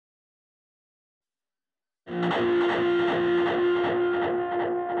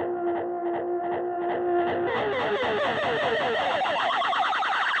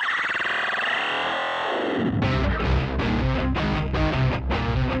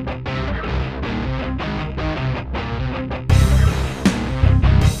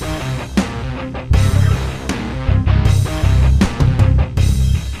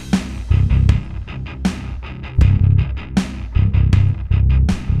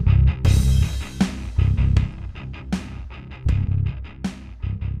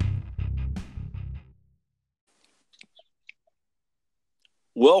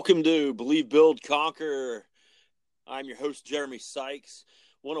Welcome to Believe, Build, Conquer. I'm your host, Jeremy Sykes.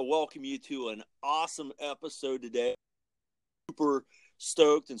 Want to welcome you to an awesome episode today. Super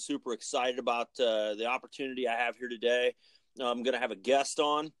stoked and super excited about the opportunity I have here today. I'm going to have a guest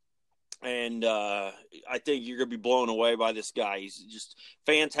on, and I think you're going to be blown away by this guy. He's just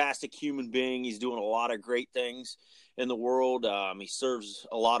a fantastic human being. He's doing a lot of great things in the world. He serves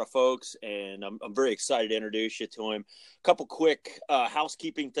a lot of folks, and I'm very excited to introduce you to him. A couple quick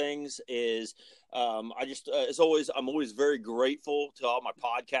housekeeping things is as always, I'm always very grateful to all my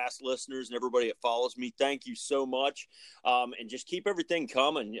podcast listeners and everybody that follows me. Thank you so much. And just keep everything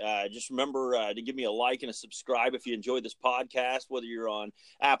coming. Just remember to give me a like and a subscribe if you enjoyed this podcast, whether you're on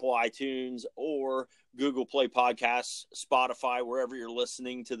Apple iTunes or Google Play Podcasts, Spotify, wherever you're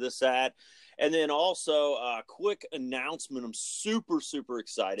listening to this at. And then also a quick announcement. I'm super, super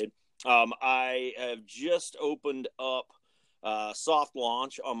excited. I have just opened up soft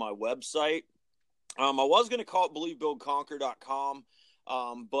launch on my website. I was going to call it believebuildconquer.com,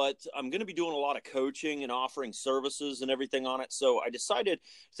 but I'm going to be doing a lot of coaching and offering services and everything on it. So I decided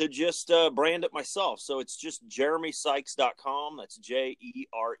to just brand it myself. So it's just jeremysykes.com. That's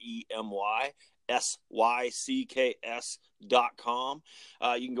JeremySykes.com.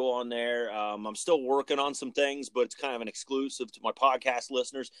 You can go on there. I'm still working on some things, but it's kind of an exclusive to my podcast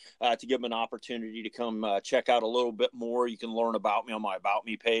listeners to give them an opportunity to come check out a little bit more. You can learn about me on my About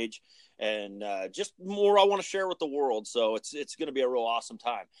Me page, and just more I want to share with the world. So it's going to be a real awesome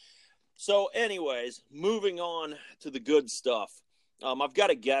time. So anyways, moving on to the good stuff. I've got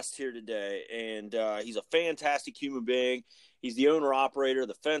a guest here today, and he's a fantastic human being. He's the owner-operator of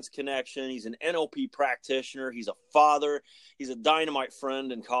the Fence Connection. He's an NLP practitioner. He's a father. He's a dynamite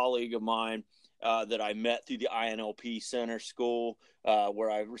friend and colleague of mine that I met through the INLP Center School,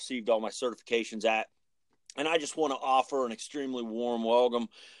 where I received all my certifications at. And I just want to offer an extremely warm welcome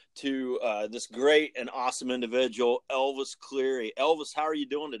to this great and awesome individual, Elvis Cleary. Elvis, how are you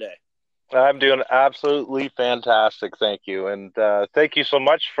doing today? I'm doing absolutely fantastic. Thank you. And thank you so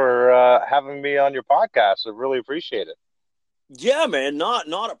much for having me on your podcast. I really appreciate it. Yeah, man, not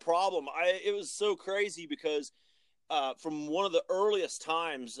a problem. It was so crazy because from one of the earliest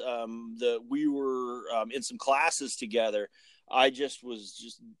times that we were in some classes together, I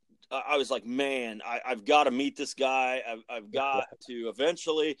was like, man, I've got to meet this guy. I've got to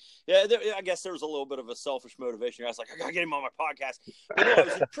eventually. Yeah, I guess there was a little bit of a selfish motivation. I was like, I got to get him on my podcast. But no, I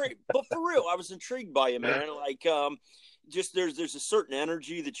was intrigued. But for real, I was intrigued by you, man. Like, just there's a certain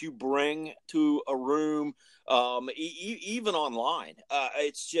energy that you bring to a room, even online.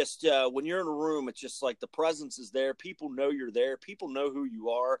 It's just when you're in a room, it's just like the presence is there. People know you're there. People know who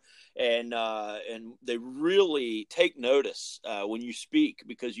you are, and they really take notice when you speak,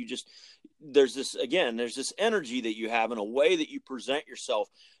 because there's this energy that you have, in a way that you present yourself,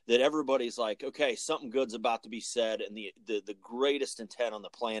 that everybody's like, okay, something good's about to be said, and the greatest intent on the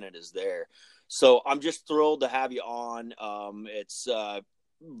planet is there. So I'm just thrilled to have you on. It's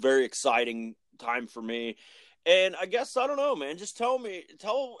very exciting time for me. And I guess, I don't know, man, just tell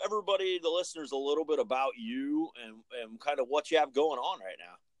everybody, the listeners, a little bit about you and kind of what you have going on right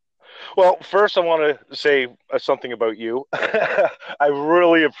now. Well, first I want to say something about you. I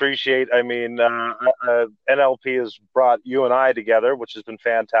really appreciate, NLP has brought you and I together, which has been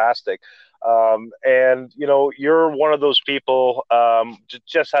fantastic. And, you're one of those people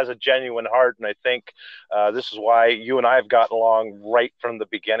just has a genuine heart. And I think this is why you and I have gotten along right from the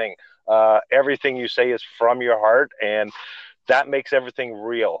beginning. Everything you say is from your heart, and that makes everything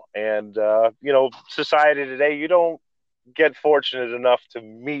real. And, society today, you don't get fortunate enough to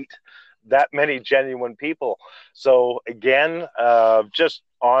meet that many genuine people. So again, just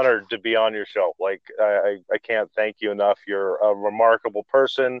honored to be on your show. Like, I can't thank you enough. You're a remarkable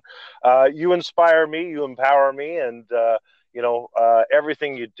person. You inspire me, you empower me, and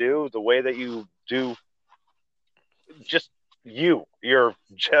everything you do, the way that you do, you're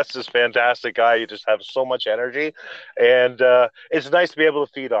just as fantastic guy. You just have so much energy, and it's nice to be able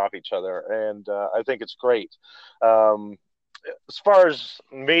to feed off each other, and I think it's great. as far as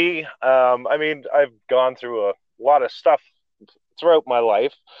me, I mean, I've gone through a lot of stuff throughout my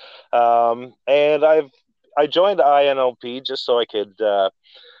life, and I joined INLP just so I could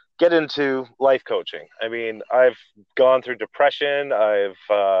get into life coaching. I mean, I've gone through depression. I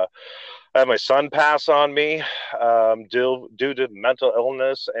had my son pass on me due to mental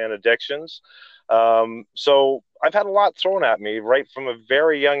illness and addictions. So I've had a lot thrown at me right from a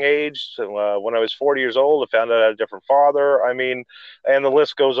very young age. When I was 40 years old, I found out I had a different father. I mean, and the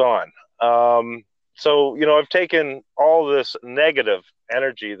list goes on. So, I've taken all this negative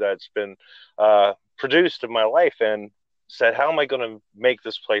energy that's been produced in my life and said, how am I going to make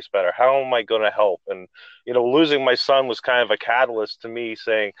this place better? How am I going to help? And, losing my son was kind of a catalyst to me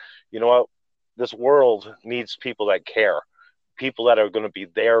saying, you know what, this world needs people that care, people that are going to be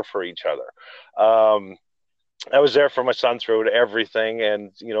there for each other. I was there for my son through everything.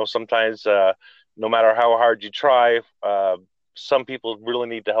 And, sometimes no matter how hard you try, some people really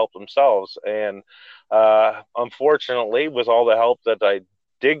need to help themselves. And unfortunately, with all the help that I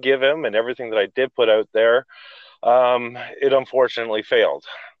did give him and everything that I did put out there, it unfortunately failed.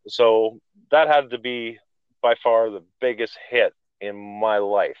 So that had to be by far the biggest hit in my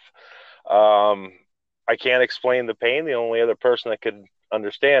life. I can't explain the pain. The only other person that could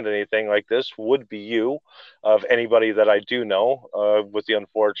understand anything like this would be you, of anybody that I do know, with the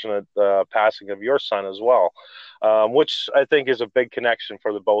unfortunate passing of your son as well, which I think is a big connection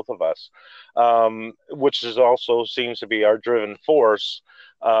for the both of us, which is also seems to be our driven force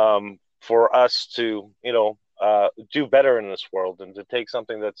for us to, do better in this world and to take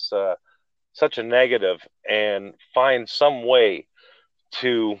something that's such a negative and find some way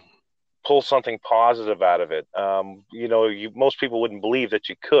to pull something positive out of it. Most people wouldn't believe that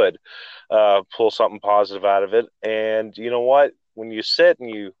you could pull something positive out of it. And you know what? When you sit and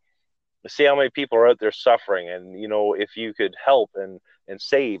you see how many people are out there suffering, and if you could help and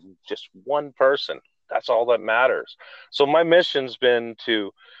save just one person, that's all that matters. So my mission's been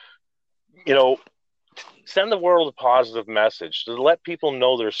to, send the world a positive message, to let people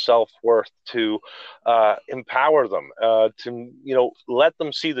know their self-worth, to empower them, to let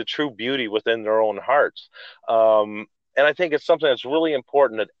them see the true beauty within their own hearts. And I think it's something that's really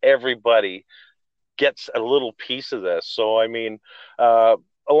important that everybody gets a little piece of this. So I mean,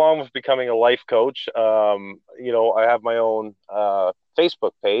 along with becoming a life coach, I have my own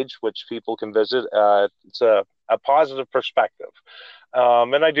Facebook page which people can visit. It's a positive perspective.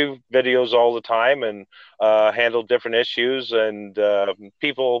 And I do videos all the time and handle different issues, and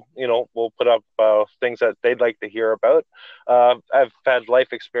people, will put up things that they'd like to hear about. I've had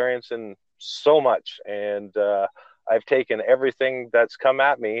life experience in so much, and I've taken everything that's come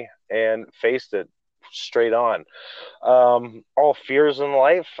at me and faced it straight on. All fears in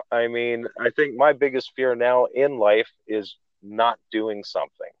life. I mean, I think my biggest fear now in life is not doing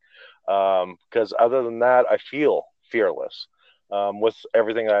something. Because other than that, I feel fearless. With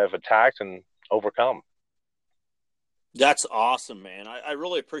everything that I've attacked and overcome. That's awesome, man. I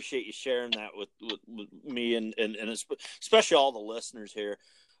really appreciate you sharing that with me and especially all the listeners here.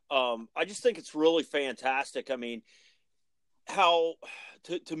 I just think it's really fantastic. I mean, how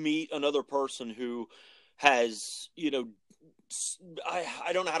to meet another person who has,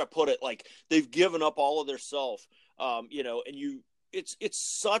 I don't know how to put it, like they've given up all of their self, and it's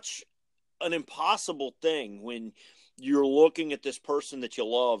such an impossible thing when you're looking at this person that you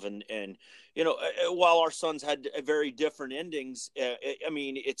love, and while our sons had very different endings, I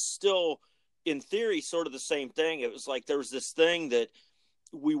mean, it's still in theory sort of the same thing. It was like there was this thing that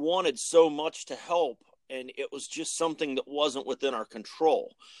we wanted so much to help, and it was just something that wasn't within our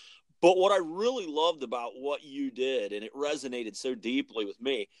control. But what I really loved about what you did, and it resonated so deeply with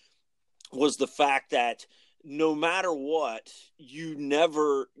me, was the fact that no matter what, you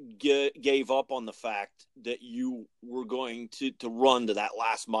never gave up on the fact that you were going to run to that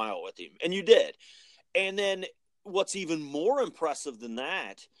last mile with him. And you did. And then what's even more impressive than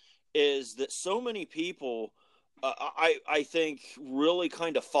that is that so many people, I think, really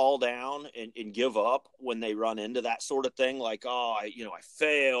kind of fall down and give up when they run into that sort of thing. Like, I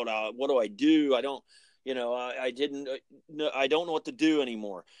failed. What do I do? I don't know what to do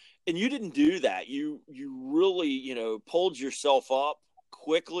anymore. And you didn't do that. You really, pulled yourself up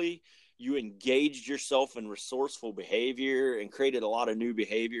quickly. You engaged yourself in resourceful behavior and created a lot of new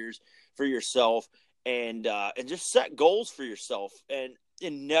behaviors for yourself, and just set goals for yourself, and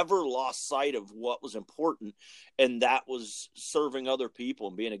never lost sight of what was important, and that was serving other people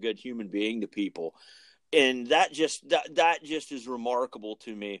and being a good human being to people. And that just is remarkable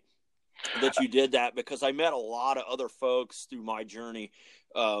to me. that you did that, because I met a lot of other folks through my journey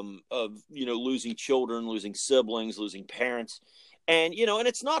of, losing children, losing siblings, losing parents. And, and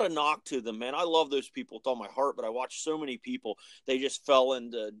it's not a knock to them, man. I love those people with all my heart, but I watch so many people, they just fell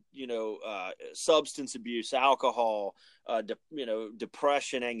into, substance abuse, alcohol,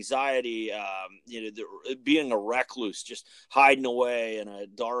 depression, anxiety, being a recluse, just hiding away in a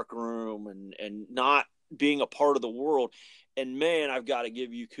dark room and not being a part of the world. And man, I've got to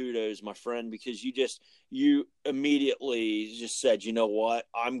give you kudos, my friend, because you immediately just said, you know what,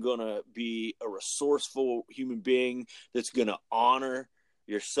 I'm going to be a resourceful human being that's going to honor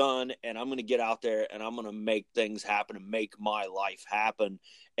your son, and I'm going to get out there and I'm going to make things happen and make my life happen.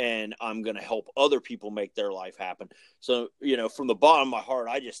 And I'm going to help other people make their life happen. So, from the bottom of my heart,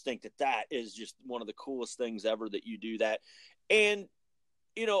 I just think that is just one of the coolest things ever that you do that. And,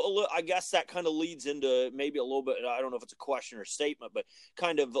 I guess that kind of leads into maybe a little bit, I don't know if it's a question or a statement, but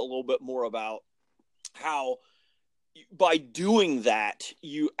kind of a little bit more about how by doing that,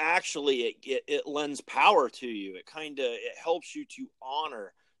 you actually, it lends power to you. It helps you to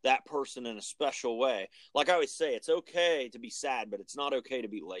honor that person in a special way. Like I always say, it's okay to be sad, but it's not okay to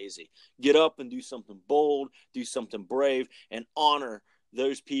be lazy. Get up and do something bold, do something brave, and honor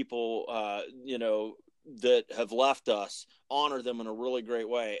those people, that have left us. Honor them in a really great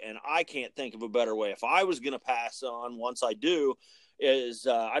way. And I can't think of a better way. If I was going to pass on once I do, is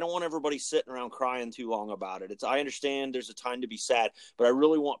I don't want everybody sitting around crying too long about it. I understand there's a time to be sad, but I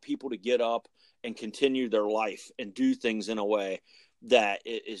really want people to get up and continue their life and do things in a way that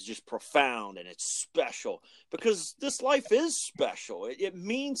is just profound and it's special, because this life is special. It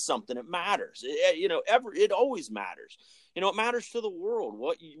means something. It matters. It always matters. It matters to the world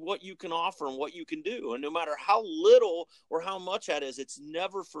what you can offer and what you can do. And no matter how little or how much that is, it's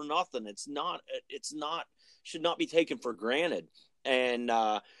never for nothing. Should not be taken for granted. And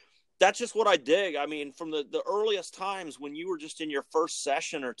that's just what I dig. I mean, from the earliest times when you were just in your first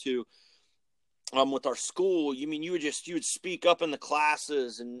session or two with our school, you would speak up in the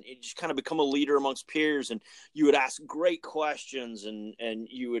classes and you just kind of become a leader amongst peers, and you would ask great questions and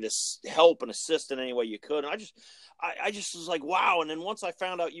you would help and assist in any way you could. And I just was like, wow. And then once I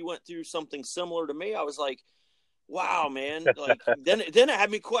found out you went through something similar to me, I was like, wow, man. Like then it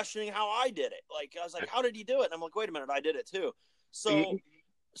had me questioning how I did it. Like I was like, how did you do it? And I'm like, wait a minute, I did it too. So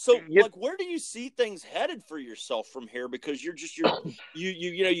like, where do you see things headed for yourself from here? Because you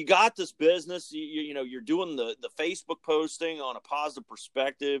got this business, you're doing the Facebook posting on a positive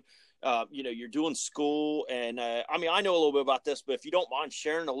perspective. You're doing school, and I know a little bit about this, but if you don't mind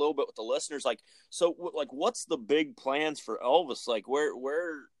sharing a little bit with the listeners, what's the big plans for Elvis? Like, where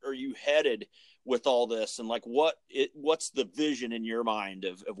are you headed with all this? And like, what's the vision in your mind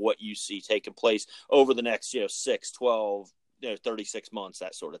of what you see taking place over the next, 6, 12, 36 months,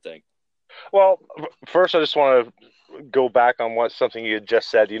 that sort of thing? Well, first, I just want to go back on something you just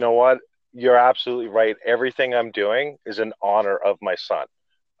said. You know what? You're absolutely right. Everything I'm doing is in honor of my son.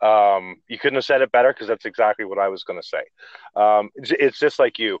 You couldn't have said it better, because that's exactly what I was going to say. It's just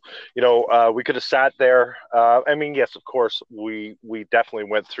like you. We could have sat there. Yes, of course, we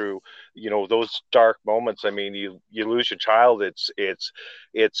definitely went through, those dark moments. You lose your child. It's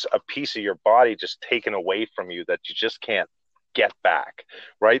a piece of your body just taken away from you that you just can't get back,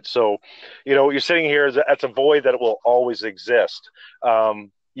 right? So, you're sitting here, that's a void that will always exist.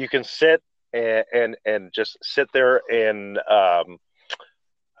 You can sit and just sit there and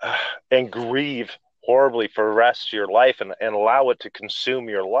grieve horribly for the rest of your life and allow it to consume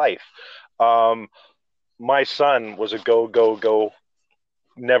your life. My son was a go,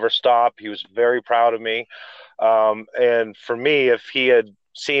 never stop. He was very proud of me. And for me, if he had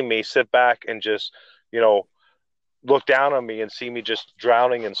seen me sit back and just, look down on me and see me just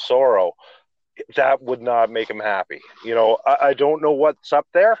drowning in sorrow, that would not make him happy. I don't know what's up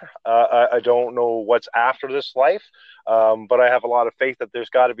there. I don't know what's after this life. But I have a lot of faith that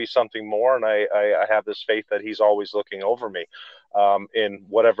there's got to be something more. And I have this faith that he's always looking over me, in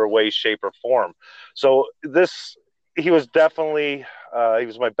whatever way, shape, or form. So he was definitely, he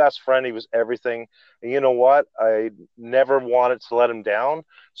was my best friend. He was everything. And you know what? I never wanted to let him down.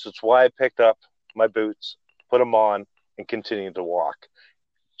 So it's why I picked up my boots, put them on, and continued to walk,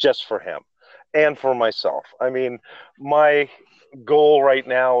 just for him and for myself. My goal right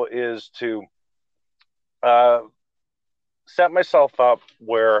now is to set myself up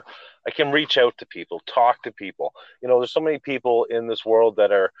where I can reach out to people, talk to people. There's so many people in this world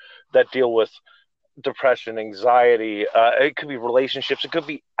that deal with depression, anxiety. It could be relationships. It could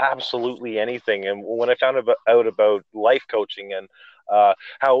be absolutely anything. And when I found out about life coaching and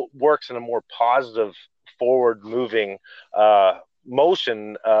how it works in a more positive, forward moving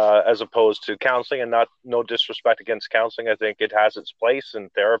motion as opposed to counseling. And no disrespect against counseling, I think it has its place in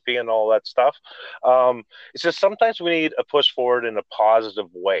therapy and all that stuff. It's just sometimes we need a push forward in a positive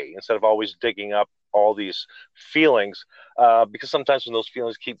way instead of always digging up all these feelings, because sometimes when those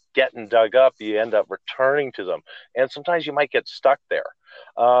feelings keep getting dug up, you end up returning to them, and sometimes you might get stuck there.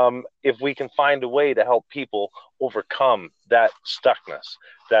 If we can find a way to help people overcome that stuckness,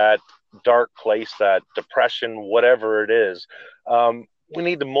 that dark place, that depression, whatever it is, we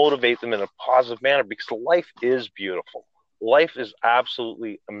need to motivate them in a positive manner, because life is beautiful. Life is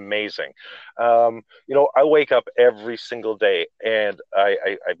absolutely amazing. I wake up every single day, and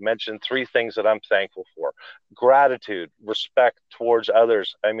I mentioned three things that I'm thankful for: gratitude, respect towards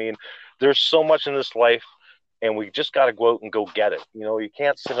others. I mean, there's so much in this life, and we just got to go out and go get it. You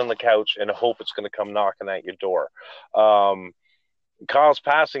can't sit on the couch and hope it's going to come knocking at your door. Kyle's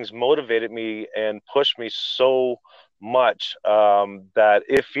passings motivated me and pushed me so much that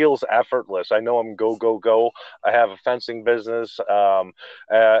it feels effortless. I know I'm go, go, go. I have a fencing business,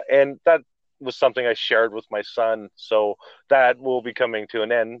 and that was something I shared with my son. So that will be coming to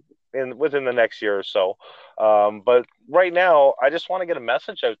an end within the next year or so. But right now, I just want to get a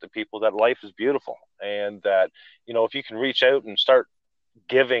message out to people that life is beautiful, and that, if you can reach out and start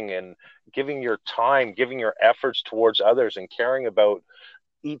giving your time, giving your efforts towards others, and caring about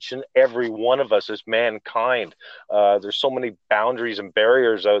each and every one of us as mankind. There's so many boundaries and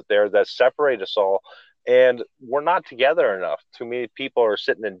barriers out there that separate us all, and we're not together enough. Too many people are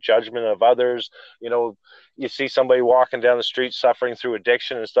sitting in judgment of others. You see somebody walking down the street suffering through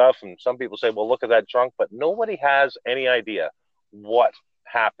addiction and stuff, and some people say, well, look at that drunk, but nobody has any idea what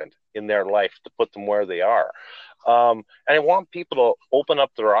happened in their life to put them where they are. And I want people to open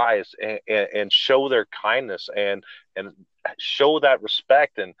up their eyes and show their kindness and show that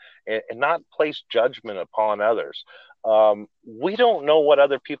respect, and not place judgment upon others. We don't know what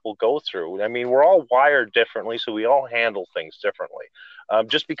other people go through. I mean, we're all wired differently, so we all handle things differently.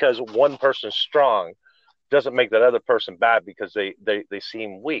 Just because one person's strong doesn't make that other person bad because they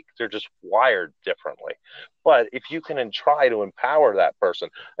seem weak. They're just wired differently. But if you can try to empower that person,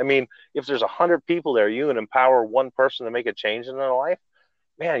 I mean, if there's 100 people there, you can empower one person to make a change in their life,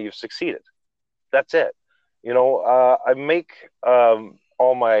 man, you've succeeded. That's it. I make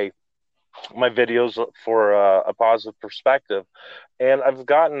all my videos for a positive perspective, and I've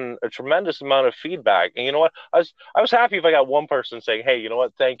gotten a tremendous amount of feedback. And you know what? I was happy if I got one person saying, "Hey, you know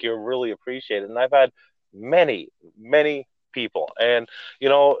what? Thank you, I really appreciate it." And I've had many, many people, and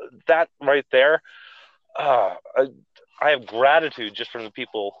that right there, I have gratitude just from the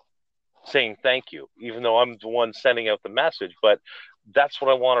people saying thank you, even though I'm the one sending out the message. But that's what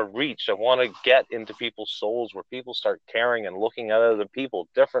I want to reach. I want to get into people's souls where people start caring and looking at other people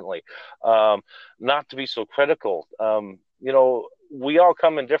differently, not to be so critical. We all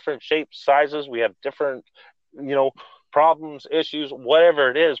come in different shapes, sizes. We have different, problems, issues,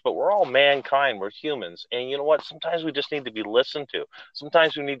 whatever it is, but we're all mankind. We're humans. And you know what? Sometimes we just need to be listened to.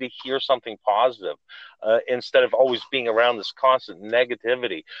 Sometimes we need to hear something positive instead of always being around this constant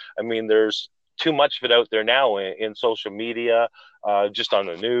negativity. I mean, there's too much of it out there now in social media, just on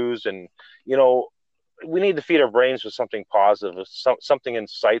the news. And, we need to feed our brains with something positive, something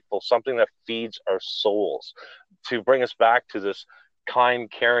insightful, something that feeds our souls to bring us back to this kind,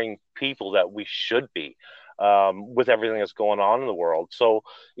 caring people that we should be, with everything that's going on in the world. So,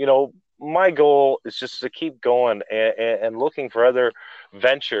 my goal is just to keep going and looking for other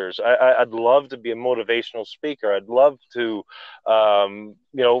ventures. I'd love to be a motivational speaker. I'd love to,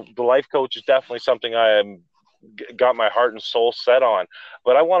 the life coach is definitely something I am got my heart and soul set on,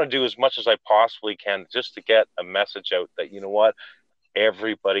 but I want to do as much as I possibly can just to get a message out that,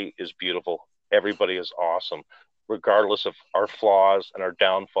 everybody is beautiful. Everybody is awesome. Regardless of our flaws and our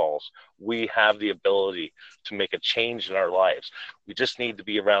downfalls, we have the ability to make a change in our lives. We just need to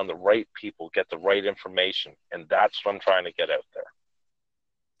be around the right people, get the right information. And that's what I'm trying to get out there.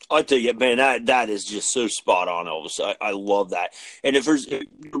 I tell you, man, that is just so spot on, Elvis. I love that. And if there's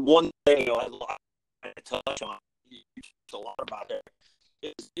one thing I touch on, you talked a lot about that,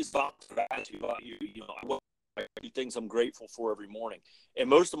 is about gratitude. I do things I'm grateful for every morning. And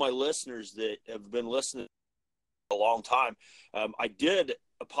most of my listeners that have been listening a long time, I did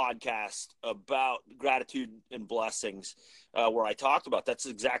a podcast about gratitude and blessings where I talked about that's the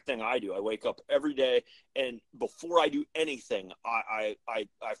exact thing I do. I wake up every day, and before I do anything, I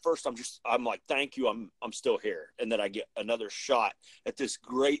first I'm like, thank you, I'm still here, and then I get another shot at this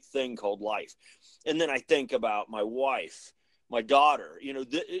great thing called life. And then I think about my wife, my daughter,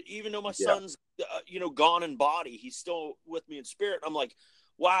 even though my son's gone in body, he's still with me in spirit. I'm like,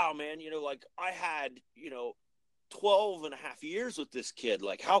 wow, man, like I had 12 and a half years with this kid.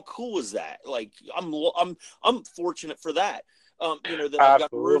 Like, how cool is that? Like, I'm fortunate for that. That I've got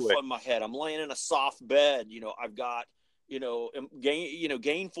a roof Absolutely. on my head. I'm laying in a soft bed. I've got,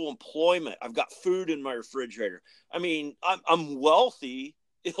 gainful employment. I've got food in my refrigerator. I mean, I'm wealthy,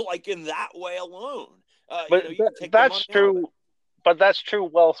 like in that way alone. But You can take the money that's out of it. true. But that's true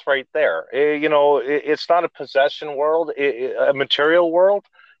wealth right there. It's not a possession world, a material world.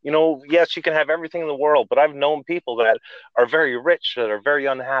 Yes, you can have everything in the world, but I've known people that are very rich that are very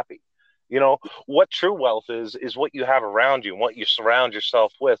unhappy. What true wealth is what you have around you and what you surround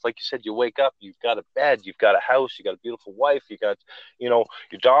yourself with. Like you said, you wake up, you've got a bed, you've got a house, you got a beautiful wife, you got, your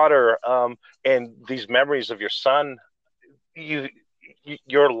daughter, and these memories of your son. You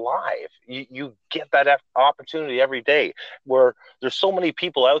you're alive. You get that opportunity every day, where there's so many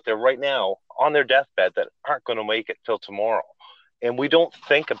people out there right now on their deathbed that aren't going to make it till tomorrow, and we don't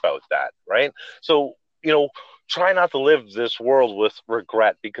think about that, right? So, try not to live this world with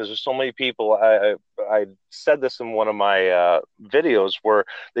regret, because there's so many people. I said this in one of my videos where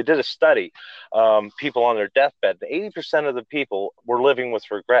they did a study, people on their deathbed, 80% of the people were living with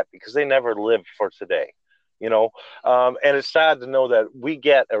regret because they never lived for today. And it's sad to know that we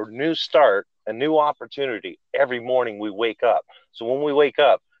get a new start, a new opportunity every morning we wake up. So when we wake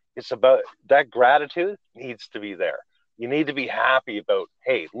up, it's about that gratitude needs to be there. You need to be happy about,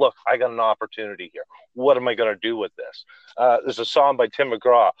 hey, look, I got an opportunity here. What am I going to do with this? There's a song by Tim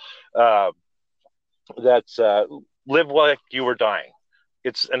McGraw that's Live Like You Were Dying.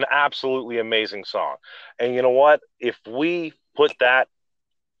 It's an absolutely amazing song. And you know what? If we put that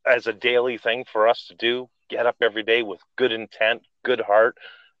as a daily thing for us to do, get up every day with good intent, good heart,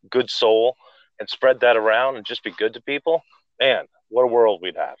 good soul, and spread that around and just be good to people, man, what a world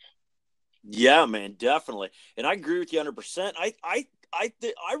we'd have. Yeah, man, definitely. And I agree with you 100%. I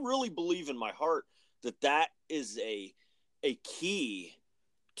really believe in my heart that is a key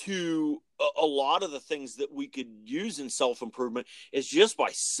to a lot of the things that we could use in self-improvement, is just by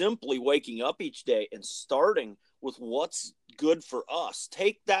simply waking up each day and starting with what's good for us.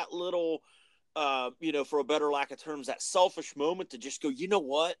 Take that little, for a better lack of terms, that selfish moment to just go, you know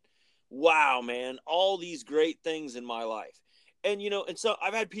what? Wow, man, all these great things in my life. And so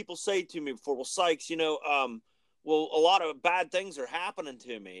I've had people say to me before, well, Sykes, well, a lot of bad things are happening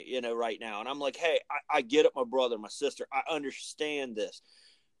to me, right now. And I'm like, hey, I get it, my brother, my sister. I understand this.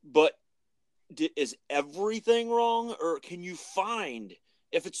 But is everything wrong? Or can you find,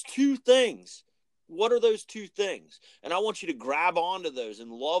 if it's two things, what are those two things? And I want you to grab onto those and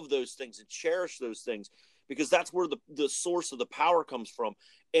love those things and cherish those things, because that's where the source of the power comes from.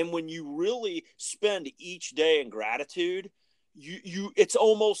 And when you really spend each day in gratitude, you it's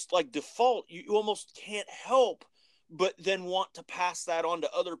almost like default. You almost can't help but then want to pass that on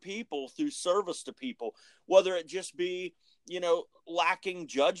to other people through service to people, whether it just be, lacking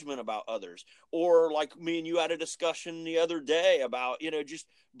judgment about others, or like me and you had a discussion the other day about, just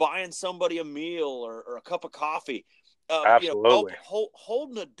buying somebody a meal or a cup of coffee, Absolutely.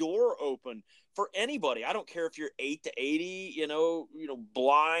 holding a door open for anybody. I don't care if you're 8 to 80,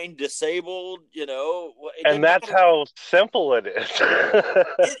 blind, disabled, it And doesn't that's matter. how simple it is.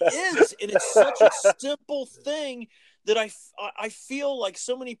 It is, and it's such a simple thing that I feel like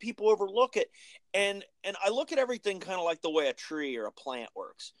so many people overlook it, and I look at everything kind of like the way a tree or a plant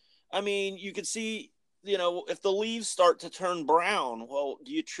works. I mean, you can see, if the leaves start to turn brown, well,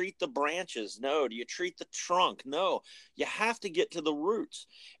 do you treat the branches? No. Do you treat the trunk? No. You have to get to the roots.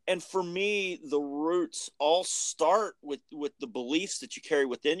 And for me, the roots all start with the beliefs that you carry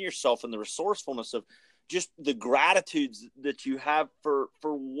within yourself and the resourcefulness of just the gratitudes that you have for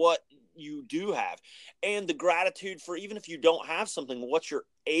what you do have, and the gratitude for, even if you don't have something, what you're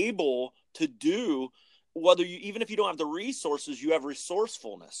able to do, whether you, even if you don't have the resources, you have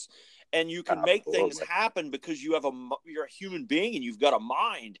resourcefulness, and you can make things Absolutely. happen because you're a human being and you've got a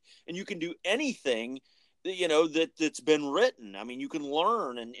mind, and you can do anything that's been written. I mean, you can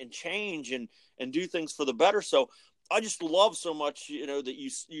learn and change and do things for the better. So I just love so much, that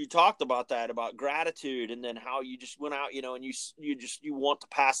you talked about that, about gratitude, and then how you just went out, and you want to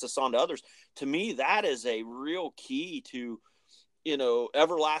pass this on to others. To me, that is a real key to,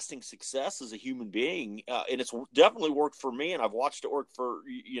 everlasting success as a human being. And it's definitely worked for me, and I've watched it work for,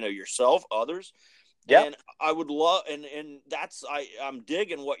 yourself, others. Yep. And I would love, and that's, I'm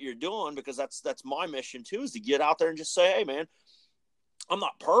digging what you're doing, because that's my mission too, is to get out there and just say, hey, man, I'm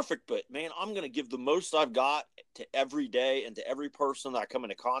not perfect, but man, I'm going to give the most I've got to every day and to every person that I come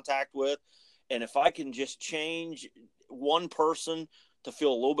into contact with. And if I can just change one person to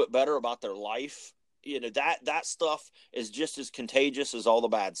feel a little bit better about their life, that stuff is just as contagious as all the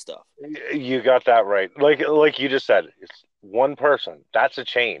bad stuff. You got that right. Like you just said, it's one person. That's a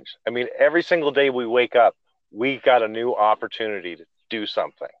change. I mean, every single day we wake up, we got a new opportunity to do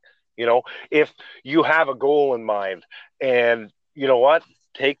something. If you have a goal in mind, and you know what,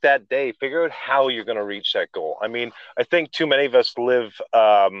 take that day, figure out how you're going to reach that goal. I mean, I think too many of us live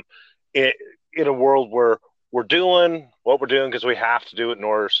in, in a world where we're doing what we're doing because we have to do it in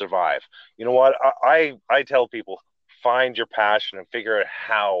order to survive. You know what? I tell people, find your passion and figure out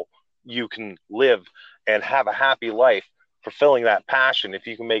how you can live and have a happy life fulfilling that passion. If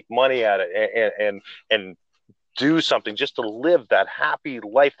you can make money at it and do something just to live that happy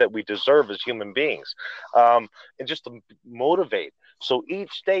life that we deserve as human beings, and just to motivate. So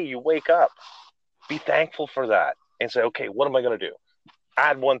each day you wake up, be thankful for that and say, okay, what am I going to do?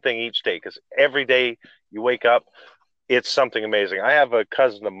 Add one thing each day, because every day you wake up, it's something amazing. I have a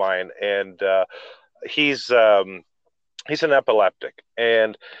cousin of mine, and he's an epileptic,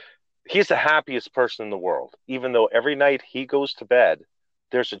 and he's the happiest person in the world. Even though every night he goes to bed,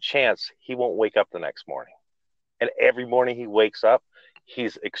 there's a chance he won't wake up the next morning. And every morning he wakes up,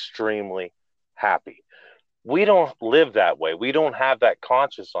 he's extremely happy. We don't live that way. We don't have that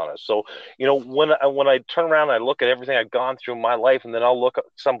conscious on us. So, when I turn around and I look at everything I've gone through in my life, and then I'll look at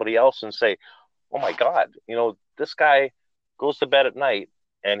somebody else and say, oh my God, this guy goes to bed at night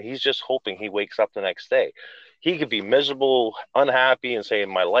and he's just hoping he wakes up the next day. He could be miserable, unhappy, and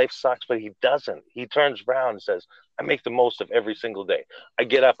saying my life sucks, but he doesn't. He turns around and says, I make the most of every single day. I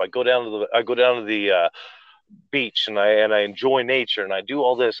get up, I go down to the beach, and I enjoy nature, and I do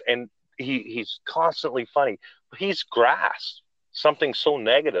all this. And he's constantly funny, but he's grasped something so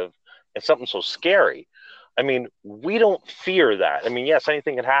negative and something so scary. I mean, we don't fear that. I mean, yes,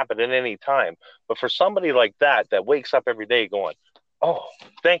 anything can happen at any time, but for somebody like that wakes up every day going, oh,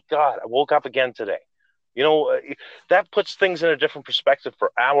 thank God I woke up again today. That puts things in a different perspective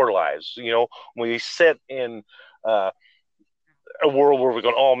for our lives. When we sit in a world where we're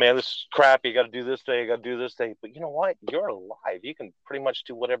going, oh man, this is crappy. You got to do this day. You got to do this day. But you know what? You're alive. You can pretty much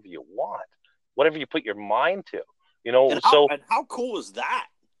do whatever you want, whatever you put your mind to. And how cool is that?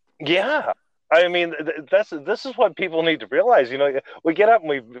 Yeah. I mean, this is what people need to realize. We get up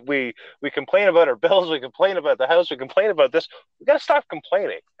and we complain about our bills. We complain about the house. We complain about this. We got to stop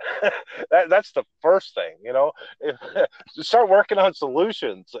complaining. That's the first thing. Start working on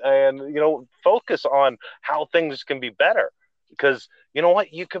solutions, and focus on how things can be better. Because you know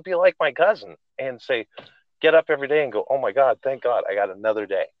what, you could be like my cousin and say, get up every day and go, oh my God, thank God I got another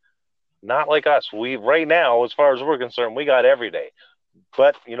day. Not like us. We right now, as far as we're concerned, we got every day.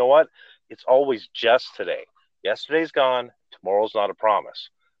 But you know what? It's always just today. Yesterday's gone. Tomorrow's not a promise.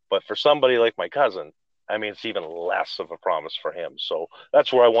 But for somebody like my cousin, I mean, it's even less of a promise for him. So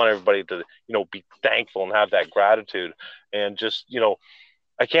that's where I want everybody to, be thankful and have that gratitude. And just,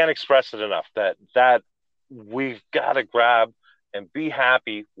 I can't express it enough that we've got to grab and be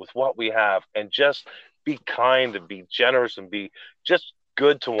happy with what we have, and just be kind and be generous and be just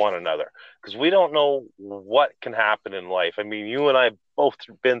good to one another, because we don't know what can happen in life. I mean, you and I both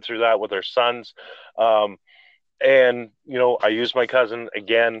been through that with our sons. And, I use my cousin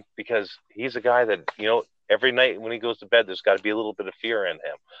again because he's a guy that, every night when he goes to bed, there's got to be a little bit of fear in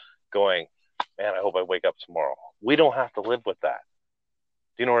him going, man, I hope I wake up tomorrow. We don't have to live with that.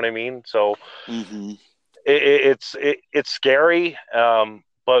 Do you know what I mean? So it's scary.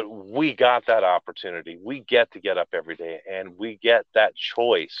 But we got that opportunity. We get to get up every day, and we get that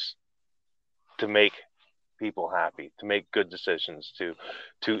choice to make people happy, to make good decisions, to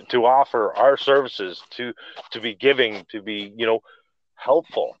offer our services, to be giving, to be,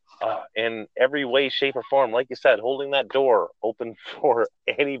 helpful in every way, shape, or form. Like you said, holding that door open for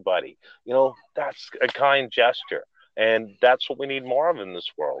anybody, that's a kind gesture. And that's what we need more of in this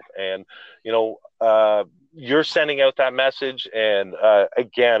world. And, you're sending out that message. And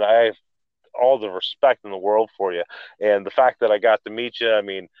again, I have all the respect in the world for you. And the fact that I got to meet you, I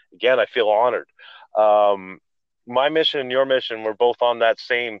mean, again, I feel honored. My mission and your mission, we're both on that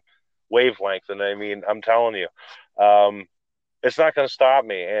same wavelength. And I mean, I'm telling you, it's not going to stop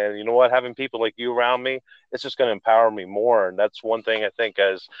me. And you know what? Having people like you around me, it's just going to empower me more. And that's one thing I think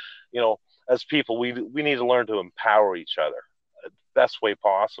as people, we need to learn to empower each other best way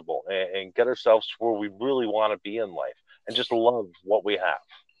possible, and get ourselves to where we really want to be in life, and just love what we have.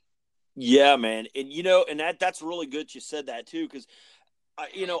 Yeah, man. And, and that's really good you said that too, because,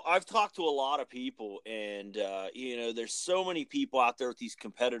 I've talked to a lot of people, and, there's so many people out there with these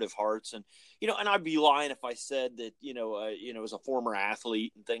competitive hearts, and, and I'd be lying if I said that, as a former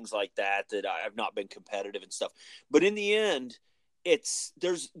athlete and things like that, that I've not been competitive and stuff. But in the end,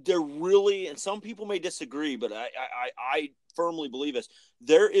 there really, and some people may disagree, but I firmly believe this.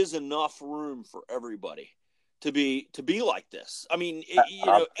 There is enough room for everybody to be like this. I mean,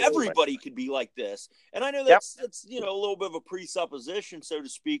 Absolutely. everybody could be like this. And I know Yep. that's a little bit of a presupposition, so to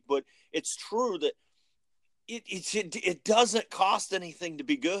speak, but it's true that it doesn't cost anything to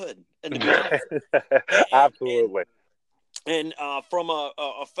be good and to be nice. Absolutely. And from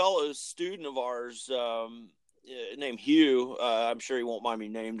a fellow student of ours, named Hugh, I'm sure he won't mind me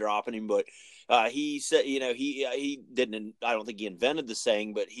name dropping him, but he said, he didn't, I don't think he invented the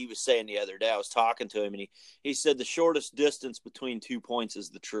saying, but he was saying the other day, I was talking to him, and he said the shortest distance between 2 points is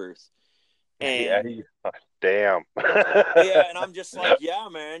the truth. Yeah. And Damn. yeah, and I'm just like, yeah,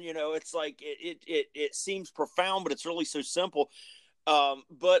 man, it's like it seems profound, but it's really so simple.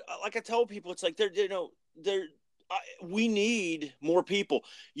 But like I tell people, it's like we need more people.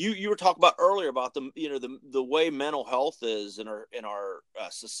 You were talking about earlier about the way mental health is in our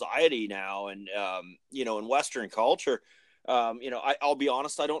society now, and in Western culture. I'll be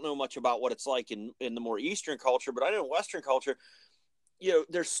honest, I don't know much about what it's like in the more Eastern culture, but I know in Western culture,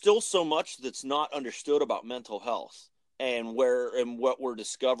 there's still so much that's not understood about mental health and what we're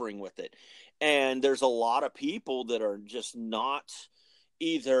discovering with it. And there's a lot of people that are just not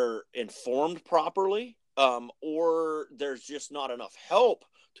either informed properly, or there's just not enough help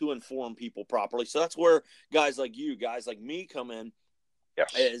to inform people properly. So that's where guys like you, guys like me come in.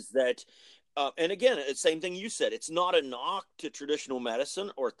 Yes. Is that and again, it's the same thing you said. It's not a knock to traditional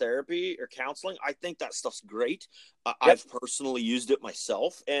medicine or therapy or counseling. I think that stuff's great. Yep. I've personally used it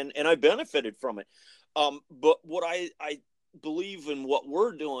myself, and I benefited from it. But what I believe in what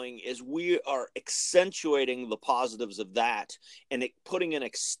we're doing is we are accentuating the positives of that and putting an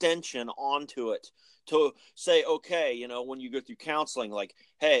extension onto it to say, okay, when you go through counseling, like,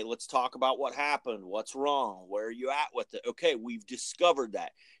 hey, let's talk about what happened, what's wrong, where are you at with it? Okay, we've discovered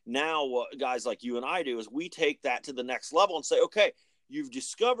that. Now what guys like you and I do is we take that to the next level and say, okay, you've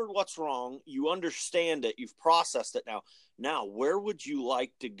discovered what's wrong, you understand it, you've processed it. Now where would you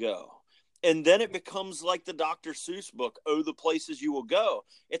like to go? And then it becomes like the Dr. Seuss book, Oh, the Places You Will Go.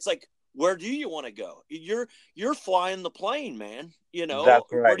 It's like, where do you want to go? You're flying the plane, man. That's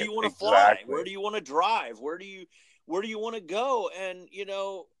Where do right. you want to fly? Exactly. Where do you want to drive? Where do you want to go? And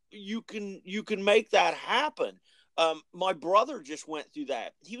you can make that happen. My brother just went through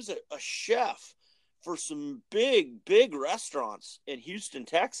that. He was a chef for some big restaurants in Houston,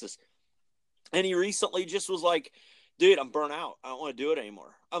 Texas, and he recently just was like, dude, I'm burnt out. I don't want to do it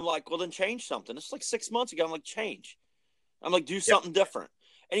anymore. I'm like, well, then change something. It's like 6 months ago. I'm like, change. I'm like, do Yep. something different.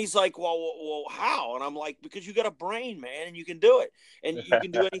 And he's like, well, how? And I'm like, because you got a brain, man, and you can do it, and you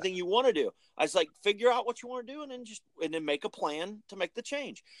can do anything you want to do. I was like, figure out what you want to do, and then make a plan to make the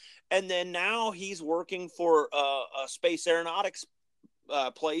change. And then now he's working for a space aeronautics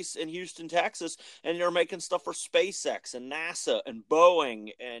place in Houston, Texas, and they're making stuff for SpaceX and NASA and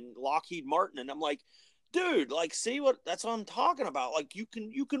Boeing and Lockheed Martin. And I'm like, dude, like, that's what I'm talking about. Like, you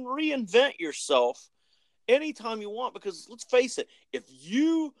can reinvent yourself anytime you want, because let's face it, if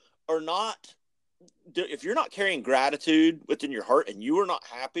you're not carrying gratitude within your heart and you are not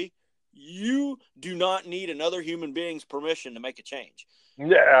happy, you do not need another human being's permission to make a change.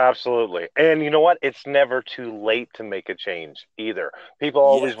 Yeah, absolutely. And you know what? It's never too late to make a change either. People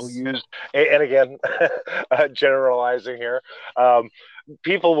always will Yes. use, and again, generalizing here,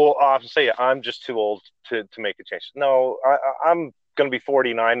 people will often say, I'm just too old to make a change. No, I'm going to be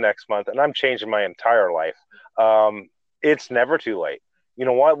 49 next month, and I'm changing my entire life. It's never too late. You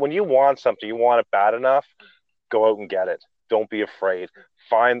know what? When you want something, you want it bad enough, go out and get it. Don't be afraid.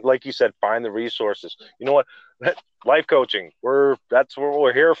 Like you said, find the resources. You know what? Life coaching, that's what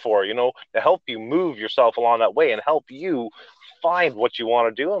we're here for, to help you move yourself along that way and help you find what you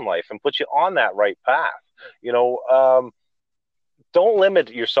want to do in life and put you on that right path. Don't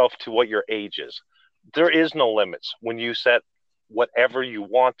limit yourself to what your age is. There is no limits. When you set whatever you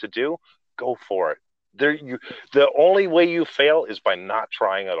want to do, go for it. The only way you fail is by not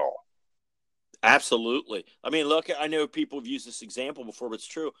trying at all. Absolutely. I mean, look, I know people have used this example before, but it's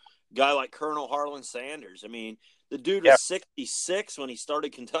true. Guy like Colonel Harlan Sanders. I mean, the dude Yeah. was 66 when he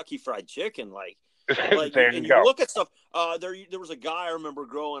started Kentucky Fried Chicken. Like, There and you you go. look at stuff. There was a guy I remember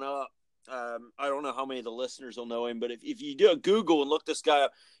growing up. I don't know how many of the listeners will know him, but if you do a Google and look this guy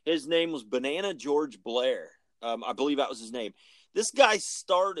up, his name was Banana George Blair. I believe that was his name. This guy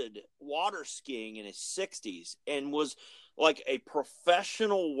started water skiing in his 60s and was like a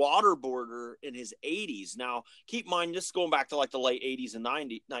professional waterboarder in his 80s. Now, keep in mind, this is going back to like the late 80s and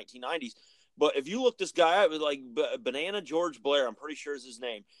 1990s. But if you look this guy up, it was like Banana George Blair, I'm pretty sure is his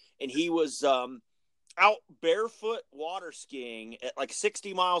name. And he was out barefoot water skiing at like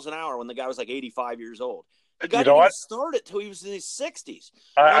 60 miles an hour when the guy was like 85 years old. The guy You know didn't even what? start it till he was in his 60s.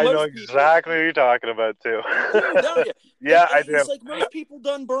 Now, I know most people, exactly what you're talking about too. you do, don't you? Yeah, And I do. it's like most people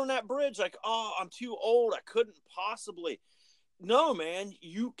done burn that bridge. Like, oh, I'm too old. I couldn't possibly. No, man,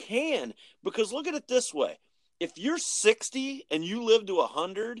 you can. Because look at it this way. If you're 60 and you live to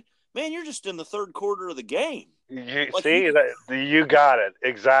 100, man, you're just in the third quarter of the game. You Like, you see can. that you got it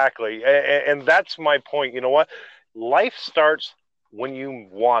exactly, and that's my point. You know what? Life starts when you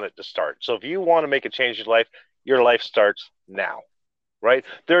want it to start. So if you want to make a change in your life starts now, right?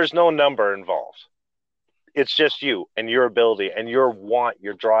 There's no number involved. It's just you and your ability and your want,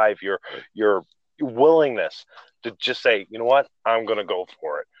 your drive, your willingness to just say, you know what, I'm going to go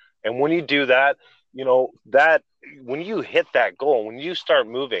for it. And when you do that, that when you hit that goal, when you start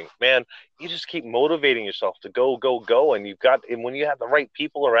moving, man, you just keep motivating yourself to go, go, go. And when you have the right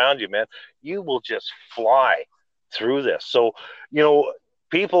people around you, man, you will just fly through this. So, you know,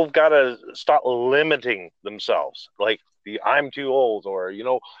 people have got to stop limiting themselves. Like I'm too old, or,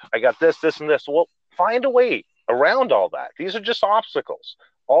 I got this, and this. Well, find a way around all that. These are just obstacles.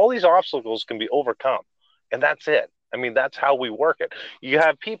 All these obstacles can be overcome, and that's it. I mean, that's how we work it. You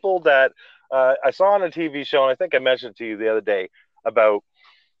have people that I saw on a TV show, and I think I mentioned to you the other day about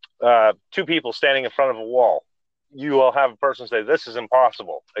two people standing in front of a wall. You will have a person say, "This is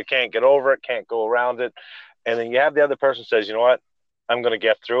impossible. I can't get over it. Can't go around it." And then you have the other person says, "You know what? I'm going to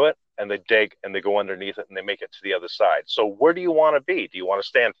get through it." And they dig and they go underneath it and they make it to the other side. So where do you want to be? Do you want to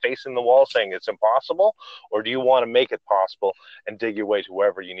stand facing the wall saying it's impossible? Or do you want to make it possible and dig your way to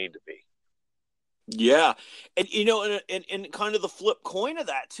wherever you need to be? Yeah. And kind of the flip coin of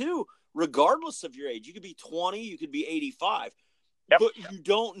that, too, regardless of your age, you could be 20, you could be 85, Yep. but you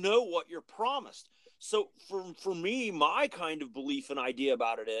don't know what you're promised. So for me, my kind of belief and idea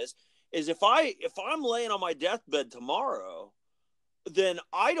about it is if I'm laying on my deathbed tomorrow, then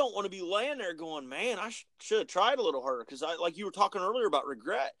I don't want to be laying there going, man, I should have tried a little harder. Because like you were talking earlier about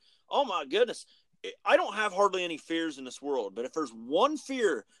regret. Oh my goodness, I don't have hardly any fears in this world, but if there's one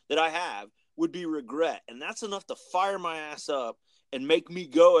fear that I have, would be regret, and that's enough to fire my ass up and make me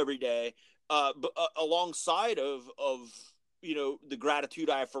go every day. Alongside of the gratitude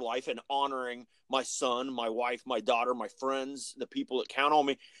I have for life and honoring my son, my wife, my daughter, my friends, the people that count on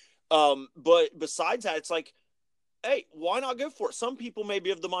me. But besides that, it's like, hey, why not go for it? Some people may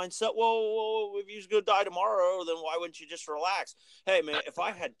be of the mindset, well, if you're going to die tomorrow, then why wouldn't you just relax? Hey, man, if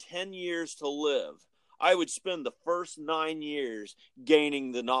I had 10 years to live, I would spend the first 9 years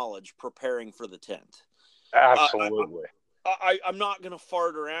gaining the knowledge, preparing for the 10th. Uh, Absolutely. I'm not gonna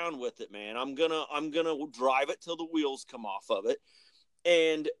fart around with it, man. I'm gonna drive it till the wheels come off of it.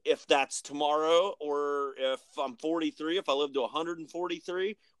 And if that's tomorrow, or if I'm 43, if I live to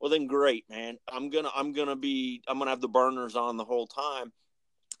 143, well then great, man. I'm gonna have the burners on the whole time,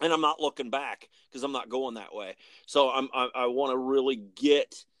 and I'm not looking back because I'm not going that way. So I want to really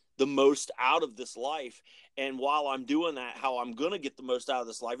get the most out of this life. And while I'm doing that, how I'm going to get the most out of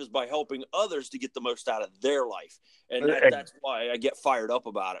this life is by helping others to get the most out of their life. And that's why I get fired up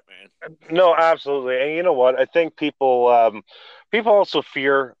about it, man. No, absolutely. And you know what? I think people also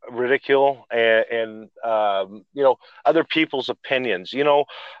fear ridicule and other people's opinions.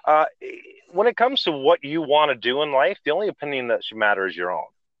 Uh, when it comes to what you want to do in life, the only opinion that should matter is your own,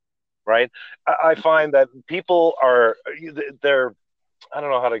 right? I find that people they're I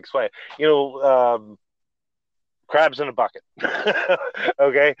don't know how to explain it. Crabs in a bucket.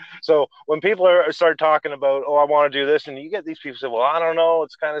 Okay, so when people start talking about, oh, I want to do this, and you get these people say, well, I don't know,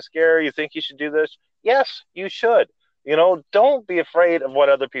 it's kind of scary. You think you should do this? Yes, you should. Don't be afraid of what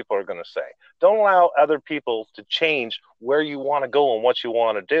other people are going to say. Don't allow other people to change where you want to go and what you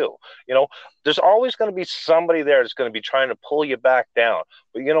want to do. There's always going to be somebody there that's going to be trying to pull you back down.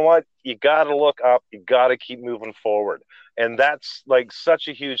 But you know what? You got to look up. You got to keep moving forward. And that's like such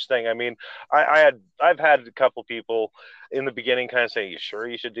a huge thing. I mean, I've had a couple people in the beginning kind of say, "You sure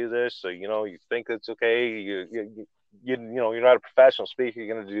you should do this? So you think it's okay? You're not a professional speaker.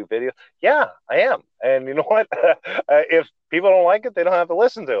 You're going to do video." Yeah, I am. And you know what? If people don't like it, they don't have to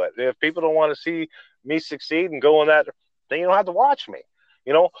listen to it. If people don't want to see me succeed and go in that, then you don't have to watch me.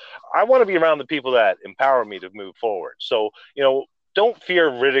 I want to be around the people that empower me to move forward. So don't fear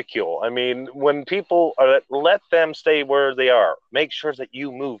ridicule. I mean, when people let them stay where they are. Make sure that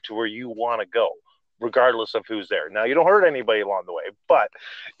you move to where you want to go, regardless of who's there. Now, you don't hurt anybody along the way, but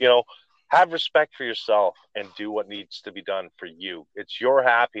have respect for yourself and do what needs to be done for you. It's your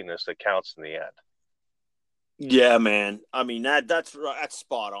happiness that counts in the end. Yeah, man. I mean that's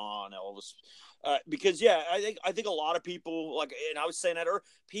spot on, Elvis. Because I think a lot of people, like, and I was saying that earlier,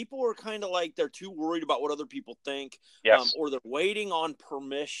 people are kind of like they're too worried about what other people think, Yes. or they're waiting on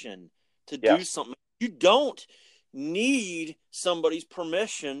permission to do Yes. something. You don't need somebody's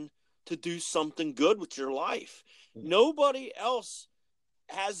permission to do something good with your life. Nobody else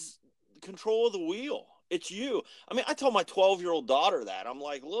has control of the wheel. It's you. I mean, I told my 12-year-old daughter that. I'm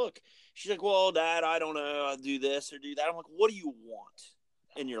like, look, she's like, well, Dad, I don't know. I'll do this or do that. I'm like, what do you want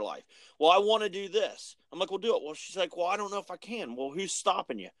in your life? Well, I want to do this. I'm like, well, do it. Well, she's like, well, I don't know if I can. Well, who's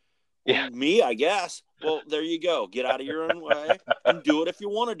stopping you? Well, Yeah. me, I guess. Well, there you go. Get out of your own way and do it if you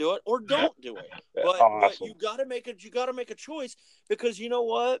want to do it, or don't do it. But Awesome. you got to make a choice, because you know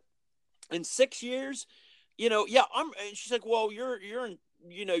what? In 6 years, and she's like, well, you're in,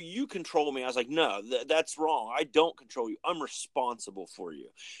 you control me. I was like, no, that's wrong. I don't control you. I'm responsible for you.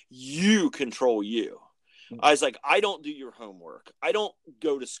 You control you. I was like, I don't do your homework. I don't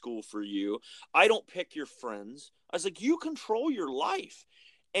go to school for you. I don't pick your friends. I was like, you control your life.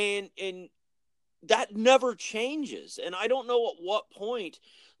 And that never changes. And I don't know at what point,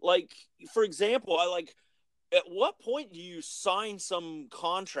 like, for example, at what point do you sign some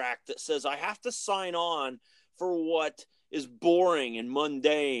contract that says I have to sign on for what is boring and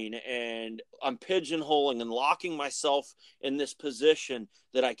mundane, and I'm pigeonholing and locking myself in this position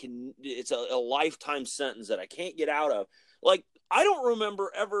that it's a lifetime sentence that I can't get out of? Like, I don't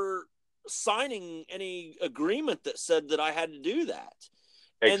remember ever signing any agreement that said that I had to do that.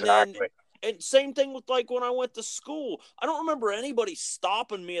 And then, Exactly. and same thing with, like, when I went to school, I don't remember anybody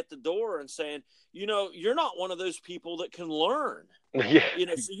stopping me at the door and saying, you're not one of those people that can learn. Yeah.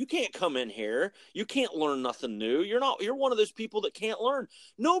 So you can't come in here. You can't learn nothing new. You're one of those people that can't learn.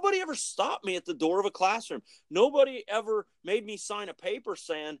 Nobody ever stopped me at the door of a classroom. Nobody ever made me sign a paper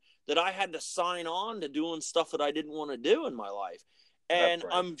saying that I had to sign on to doing stuff that I didn't want to do in my life. That's And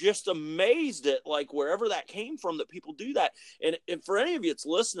right. I'm just amazed at, like, wherever that came from, that people do that. And for any of you that's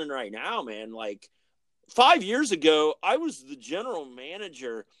listening right now, man, like, 5 years ago, I was the general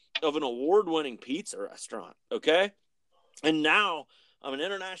manager of an award-winning pizza restaurant. Okay. And now I'm an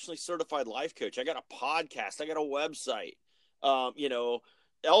internationally certified life coach. I got a podcast. I got a website.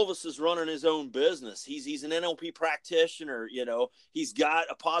 Elvis is running his own business. He's an NLP practitioner. He's got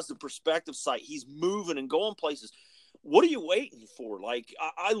a positive perspective site. He's moving and going places. What are you waiting for? Like,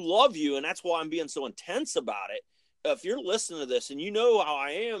 I love you, and that's why I'm being so intense about it. If you're listening to this, and you know how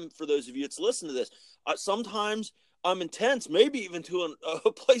I am, for those of you that's listening to this, sometimes I'm intense, maybe even to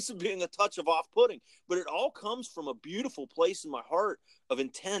a place of being a touch of off-putting, but it all comes from a beautiful place in my heart of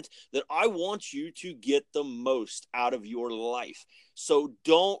intent that I want you to get the most out of your life. So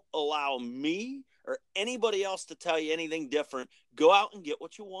don't allow me or anybody else to tell you anything different. Go out and get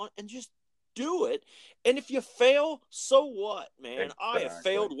what you want and just do it. And if you fail, so what, man? Exactly. I have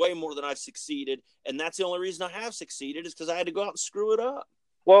failed way more than I've succeeded, and that's the only reason I have succeeded, is because I had to go out and screw it up.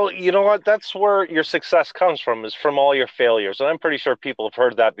 Well, you know what? That's where your success comes from, is from all your failures. And I'm pretty sure people have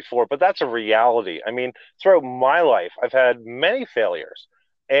heard that before, but that's a reality. I mean, throughout my life, I've had many failures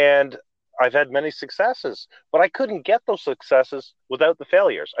and I've had many successes, but I couldn't get those successes without the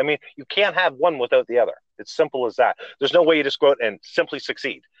failures. I mean, you can't have one without the other. It's simple as that. There's no way you just go out and simply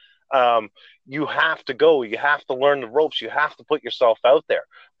succeed. Um, you have to go, you have to learn the ropes, you have to put yourself out there.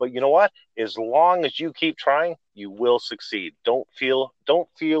 But you know what? As long as you keep trying, you will succeed. Don't feel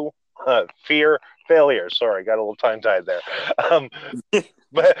fear failure. Sorry, I got a little tongue tied there.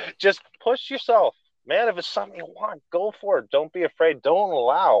 But just push yourself, man. If it's something you want, go for it. Don't be afraid. Don't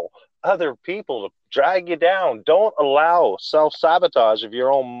allow other people to drag you down. Don't allow self-sabotage of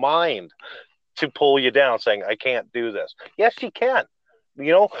your own mind to pull you down, saying, I can't do this. Yes, you can.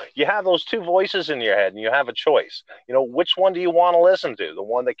 You have those two voices in your head and you have a choice. Which one do you want to listen to? The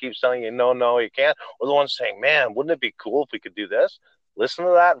one that keeps telling you, no, you can't, or the one saying, man, wouldn't it be cool if we could do this? Listen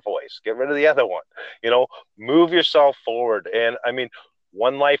to that voice. Get rid of the other one. Move yourself forward. And I mean,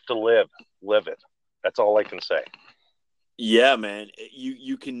 one life to live it. That's all I can say. Yeah, man.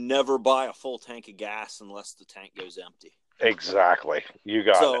 You can never buy a full tank of gas unless the tank goes empty. Exactly. You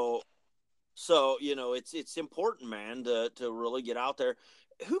got it. So, it's important, man, to really get out there.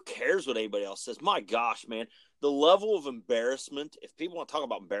 Who cares what anybody else says? My gosh, man, the level of embarrassment, if people want to talk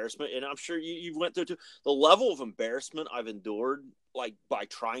about embarrassment, and I'm sure you've went through too, the level of embarrassment I've endured, like, by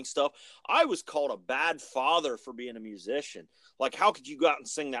trying stuff. I was called a bad father for being a musician. Like, how could you go out and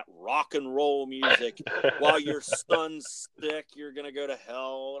sing that rock and roll music while your son's sick? You're going to go to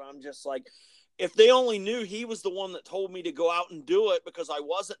hell. And I'm just like, if they only knew he was the one that told me to go out and do it because I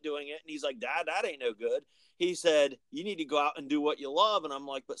wasn't doing it. And he's like, Dad, that ain't no good. He said, you need to go out and do what you love. And I'm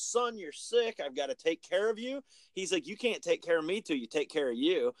like, but son, you're sick. I've got to take care of you. He's like, you can't take care of me till you take care of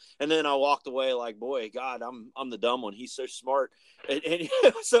you. And then I walked away like, boy, God, I'm the dumb one. He's so smart. And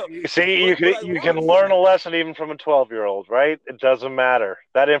so, See, but I you can learned from learn a that. lesson even from a 12-year-old, right? It doesn't matter.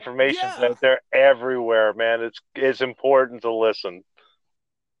 That information's Yeah. out there everywhere, man. It's important to listen.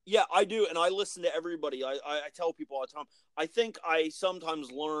 Yeah, I do, and I listen to everybody. I tell people all the time. I think I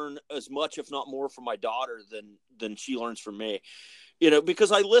sometimes learn as much, if not more, from my daughter than she learns from me.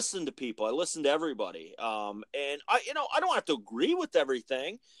 Because I listen to people, I listen to everybody, and I don't have to agree with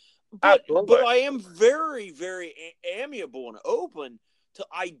everything, but Absolutely. I am very, very amiable and open to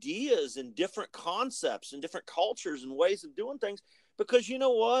ideas and different concepts and different cultures and ways of doing things. Because you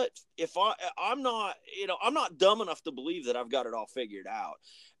know what, if I'm not dumb enough to believe that I've got it all figured out.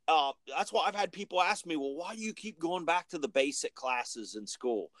 That's why I've had people ask me, well, why do you keep going back to the basic classes in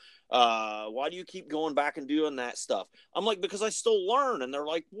school? Why do you keep going back and doing that stuff? I'm like, because I still learn. And they're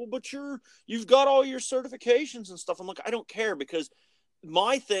like, well, but you've got all your certifications and stuff. I'm like, I don't care, because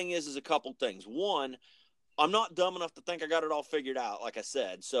my thing is a couple things. One, I'm not dumb enough to think I got it all figured out, like I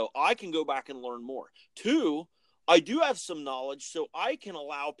said. So I can go back and learn more. Two, I do have some knowledge, so I can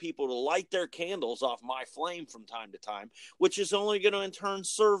allow people to light their candles off my flame from time to time, which is only going to in turn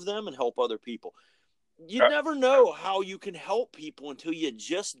serve them and help other people. You Uh, never know how you can help people until you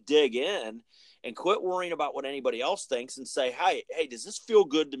just dig in and quit worrying about what anybody else thinks and say, hey, does this feel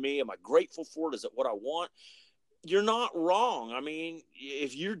good to me? Am I grateful for it? Is it what I want? You're not wrong. I mean,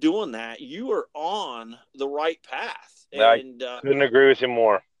 if you're doing that, you are on the right path. I And couldn't agree with you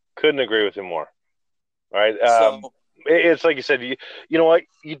more. Couldn't agree with you more. Right. so, It's like you said. You know what?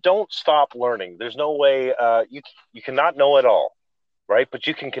 You don't stop learning. There's no way. You cannot know it all, right? But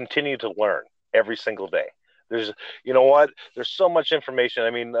you can continue to learn every single day. There's, you know what? There's so much information. I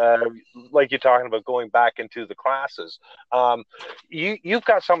mean, like you're talking about going back into the classes. You've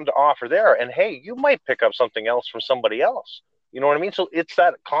got something to offer there, and hey, you might pick up something else from somebody else. You know what I mean? So it's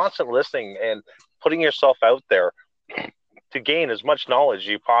that constant listening and putting yourself out there to gain as much knowledge as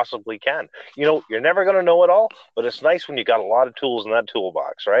you possibly can. You're never going to know it all, but it's nice when you got a lot of tools in that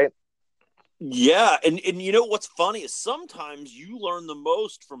toolbox, right? yeah. And you know what's funny is sometimes you learn the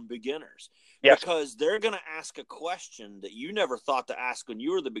most from beginners, Yes, because they're going to ask a question that you never thought to ask when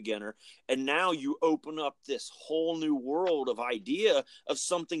you were the beginner. And now you open up this whole new world of idea of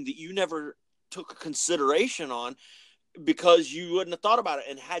something that you never took a consideration on, because you wouldn't have thought about it.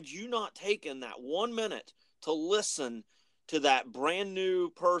 And had you not taken that 1 minute to listen to that brand new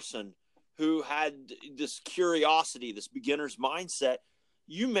person who had this curiosity, this beginner's mindset,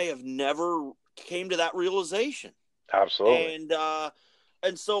 you may have never came to that realization. absolutely.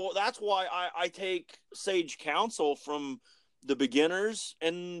 And so that's why I take sage counsel from the beginners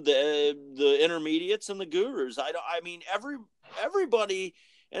and the intermediates and the gurus. I mean, everybody,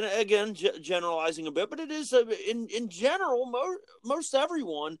 and again, generalizing a bit, but it is in general, most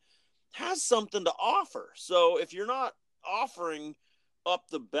everyone has something to offer. So if you're not offering up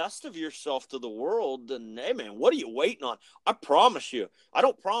the best of yourself to the world, then hey man, what are you waiting on? I promise you, I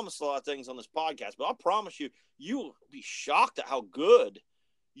don't promise a lot of things on this podcast, but I promise you, you will be shocked at how good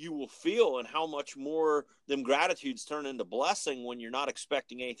you will feel and how much more them gratitudes turn into blessing when you're not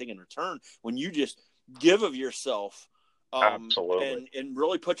expecting anything in return, when you just give of yourself, Absolutely. and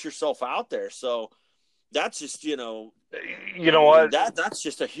really put yourself out there. So that's just, You I know mean, what? that's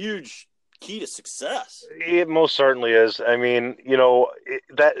just a huge key to success. It most certainly is. I mean,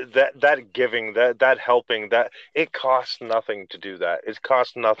 that giving, that helping, that it costs nothing to do that. It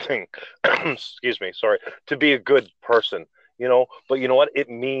costs nothing. Excuse me. Sorry, to be a good person. But you know what?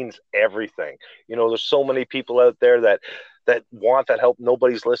 It means everything. There's so many people out there that want that help.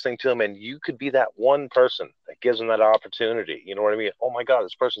 Nobody's listening to them, and you could be that one person that gives them that opportunity. You know what I mean? Oh my God,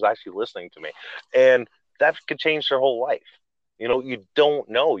 this person's actually listening to me, and that could change their whole life. You don't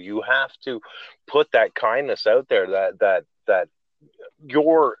know. You have to put that kindness out there, that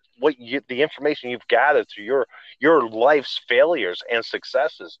the information you've gathered through your life's failures and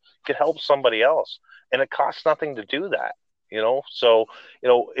successes could help somebody else, and it costs nothing to do that. So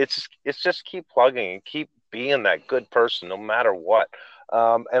it's just keep plugging and keep being that good person no matter what.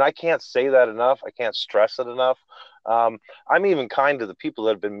 And I can't say that enough. I can't stress it enough. I'm even kind to the people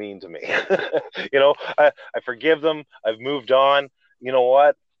that have been mean to me. I forgive them. I've moved on. You know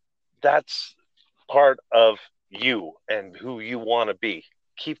what? That's part of you and who you want to be.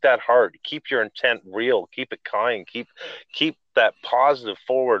 Keep that heart. Keep your intent real. Keep it kind. Keep that positive,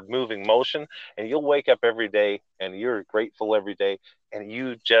 forward moving motion, and you'll wake up every day and you're grateful every day, and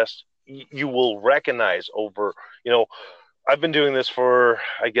you will recognize over. I've been doing this for,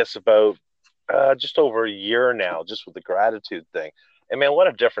 I guess, about just over a year now, just with the gratitude thing. And man, what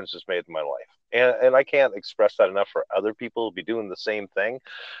a difference it's made in my life. And I can't express that enough for other people to be doing the same thing.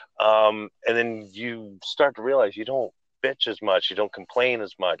 And then you start to realize you don't bitch as much, you don't complain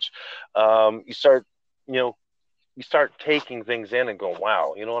as much. You start, you know, you start taking things in and going,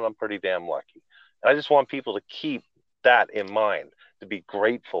 wow, you know what, I'm pretty damn lucky. And I just want people to keep that in mind, to be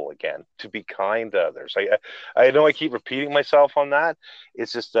grateful again, to be kind to others. I know I keep repeating myself on that.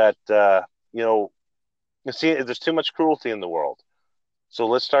 It's just that, you know, you see, there's too much cruelty in the world. So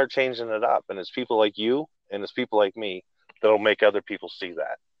let's start changing it up. And it's people like you and it's people like me that'll make other people see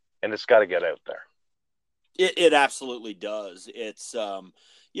that. And it's got to get out there. It absolutely does. It's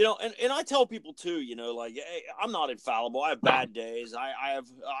you know, and I tell people too, you know, like, hey, I'm not infallible. I have bad days. I have,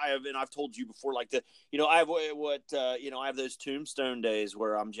 and I've told you before, like you know, I have what you know, I have those tombstone days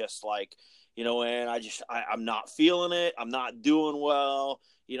where I'm just like, you know, and I'm not feeling it. I'm not doing well.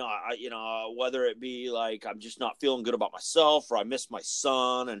 You know, you know, whether it be like I'm just not feeling good about myself, or I miss my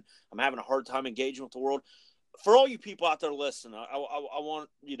son, and I'm having a hard time engaging with the world. For all you people out there listening, I want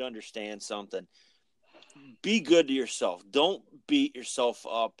you to understand something. Be good to yourself. Don't beat yourself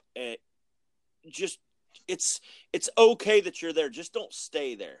up. And just it's okay that you're there. Just don't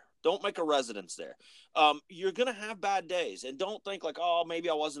stay there. Don't make a residence there. You're gonna have bad days, and don't think like, oh, maybe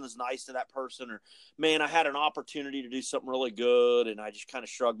I wasn't as nice to that person, or man, I had an opportunity to do something really good, and I just kind of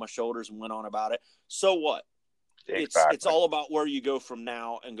shrugged my shoulders and went on about it. So what? Exactly. It's all about where you go from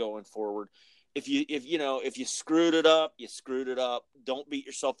now and going forward. If you screwed it up, you screwed it up. Don't beat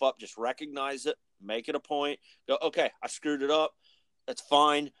yourself up. Just recognize it. Make it a point. Go, okay, I screwed it up. That's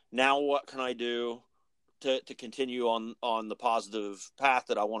fine. Now what can I do to continue on the positive path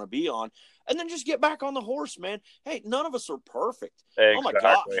that I want to be on? And then just get back on the horse, man. Hey, none of us are perfect. Oh my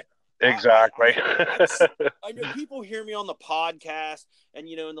gosh. Exactly. Exactly. I know people hear me on the podcast, and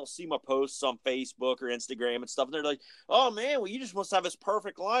you know, and they'll see my posts on Facebook or Instagram and stuff, and they're like, "Oh man, well, you just must have this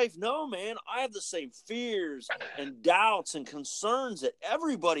perfect life." No, man, I have the same fears and doubts and concerns that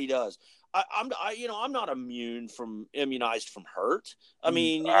everybody does. I'm not immunized from hurt. I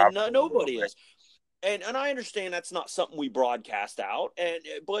mean, nobody is. And I understand that's not something we broadcast out,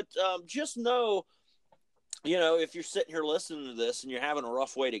 but just know, you know, if you're sitting here listening to this and you're having a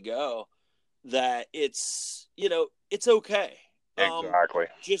rough way to go, that it's, you know, it's okay. Exactly.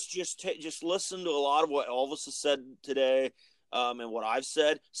 Just listen to a lot of what Elvis has said today, and what I've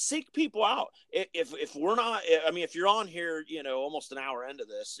said. Seek people out. If we're not, I mean, if you're on here, you know, almost an hour into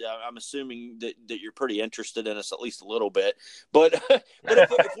this, I'm assuming that you're pretty interested in us at least a little bit. But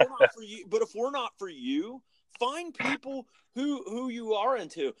if we're not for you, find people who you are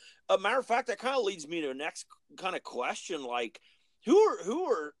into. A matter of fact, that kind of leads me to the next kind of question, like, who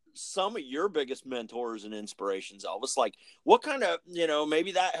are some of your biggest mentors and inspirations, Elvis? Like, what kind of, you know,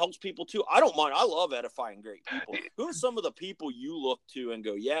 maybe that helps people too. I don't mind. I love edifying great people. Who are some of the people you look to and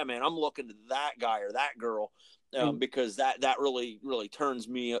go, yeah, man, I'm looking to that guy or that girl, because that really turns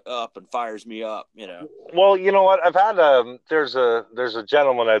me up and fires me up, you know? Well, you know what? I've had there's a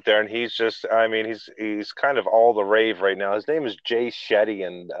gentleman out there, and he's just, I mean, he's kind of all the rave right now. His name is Jay Shetty,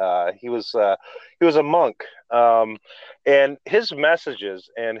 and he was a monk, and his messages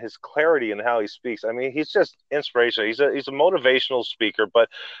and his clarity and how he speaks. I mean, he's just inspirational. He's a motivational speaker, but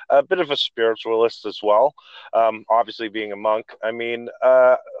a bit of a spiritualist as well. Obviously, being a monk. I mean,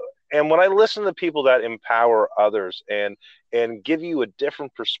 and when I listen to people that empower others and give you a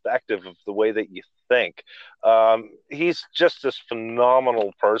different perspective of the way that you think, he's just this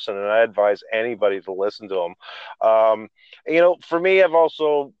phenomenal person, and I advise anybody to listen to him. You know, for me, I've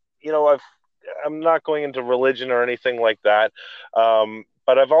also, you know, I'm not going into religion or anything like that,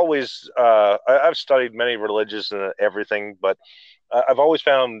 but I've always I've studied many religions and everything, but I've always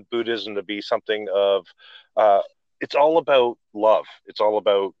found Buddhism to be something of it's all about love. It's all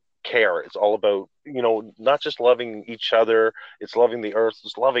about care. It's all about, you know, not just loving each other, it's loving the earth,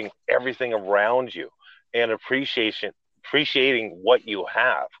 it's loving everything around you and appreciating what you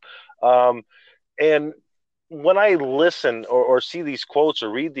have. And when I listen or see these quotes or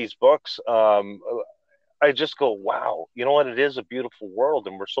read these books, I just go, wow, you know what, it is a beautiful world,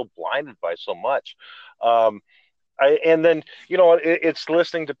 and we're so blinded by so much. And then, you know, it's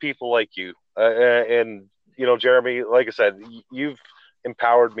listening to people like you, and you know, Jeremy, like I said, you've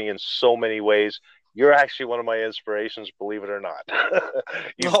empowered me in so many ways. You're actually one of my inspirations, believe it or not.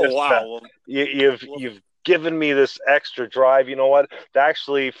 Wow. You've given me this extra drive. You know what?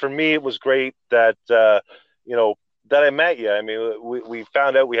 Actually, for me, it was great that you know, that I met you. I mean, we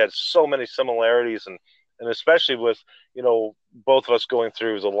found out we had so many similarities, and especially with, you know, both of us going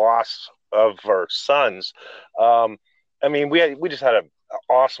through the loss of our sons. I mean, we just had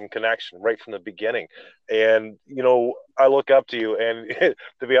awesome connection right from the beginning. And I look up to you, and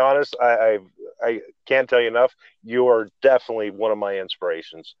to be honest, I can't tell you enough. You are definitely one of my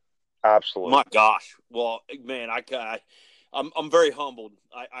inspirations. Absolutely. My gosh. Well, man, I'm very humbled.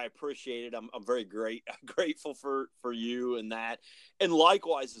 I appreciate it. I'm very grateful for you and that, and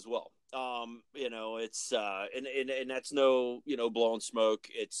likewise as well. It's and that's no blowing smoke.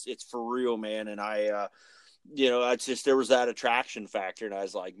 It's for real, man. And it's just there was that attraction factor, and I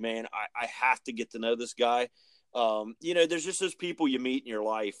was like, man, I have to get to know this guy. There's just those people you meet in your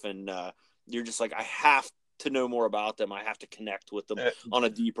life, and you're just like, I have to know more about them. I have to connect with them on a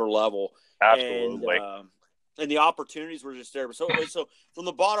deeper level. Absolutely. And the opportunities were just there. So from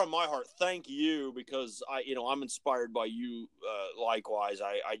the bottom of my heart, thank you, because I'm inspired by you. Likewise,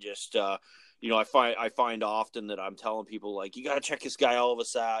 I just, I find often that I'm telling people, like, you got to check this guy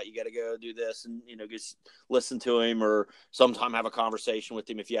Elvis out. You got to go do this and, just listen to him, or sometime have a conversation with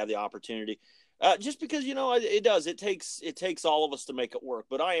him if you have the opportunity. Just because, it takes all of us to make it work.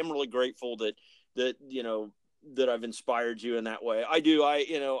 But I am really grateful that I've inspired you in that way. I do.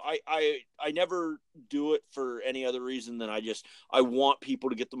 I never do it for any other reason than I want people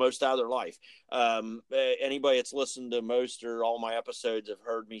to get the most out of their life. Anybody that's listened to most or all my episodes have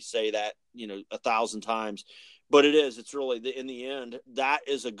heard me say that, 1,000 times, but it's really in the end, that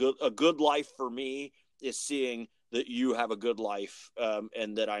is a good life for me, is seeing that you have a good life,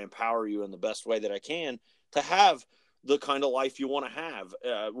 and that I empower you in the best way that I can to have the kind of life you want to have,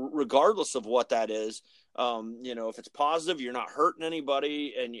 regardless of what that is. If it's positive, you're not hurting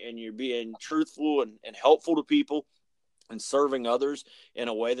anybody, and you're being truthful and helpful to people and serving others in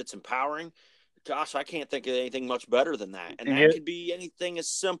a way that's empowering. Gosh, I can't think of anything much better than that. And that could be anything as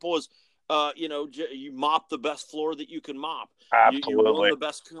simple as, you mop the best floor that you can mop. Absolutely.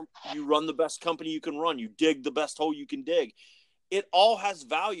 You run the best company you can run. You dig the best hole you can dig. It all has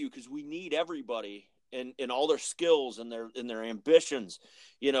value, because we need everybody in all their skills and their ambitions.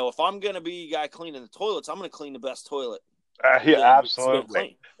 If I'm going to be a guy cleaning the toilets, I'm going to clean the best toilet. Yeah,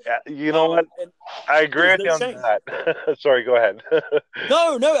 absolutely. You know what? I agree with you on that. Sorry, go ahead.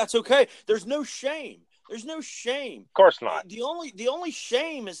 No, that's okay. There's no shame. Of course not. The only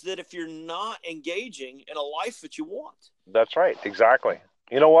shame is that if you're not engaging in a life that you want. That's right. Exactly.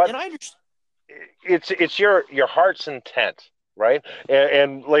 You know what? And I understand. It's your heart's intent, right?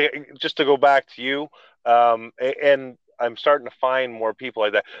 And like, just to go back to you, and I'm starting to find more people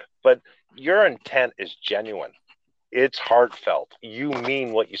like that, but your intent is genuine. It's heartfelt. You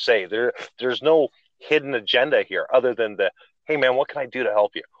mean what you say. There's no hidden agenda here other than hey man, what can I do to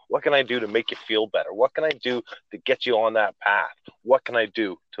help you? What can I do to make you feel better? What can I do to get you on that path? What can I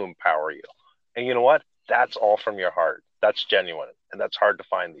do to empower you? And you know what? That's all from your heart. That's genuine. And that's hard to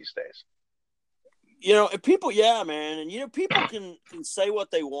find these days. People, yeah, man. And, people can say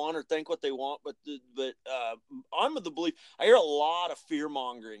what they want or think what they want, but I'm of the belief, I hear a lot of fear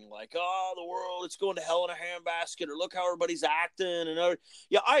mongering, like, oh, the world, it's going to hell in a handbasket, or look how everybody's acting. And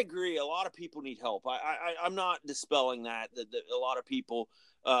yeah, I agree. A lot of people need help. I'm not dispelling that a lot of people,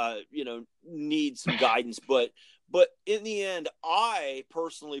 need some guidance, but in the end, I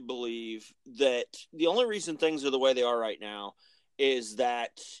personally believe that the only reason things are the way they are right now is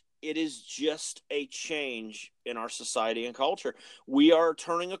that it is just a change in our society and culture. We are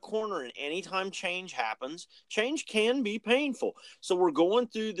turning a corner, and anytime change happens, change can be painful. So we're going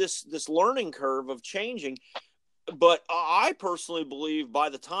through this learning curve of changing. But I personally believe by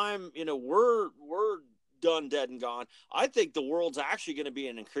the time, we're done, dead, and gone, I think the world's actually going to be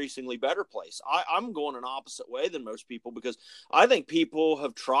an increasingly better place. I'm going an opposite way than most people, because I think people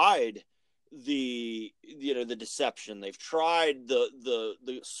have tried the deception. They've tried the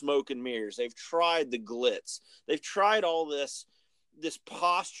smoke and mirrors. They've tried the glitz. They've tried all this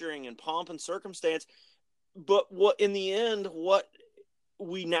posturing and pomp and circumstance. But what in the end, what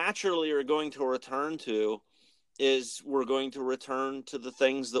we naturally are going to return to is we're going to return to the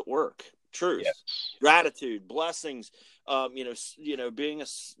things that work. Truth, yes. Gratitude, blessings, being a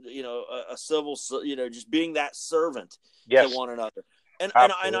civil, just being that servant, yes, to one another. And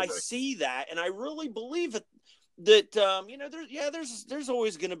I see that, and I really believe it, that there's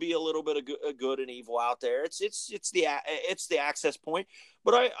always going to be a little bit of good and evil out there. It's the access point,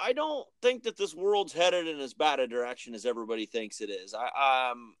 but I don't think that this world's headed in as bad a direction as everybody thinks it is.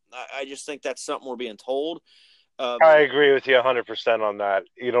 I just think that's something we're being told. I agree with you 100% on that.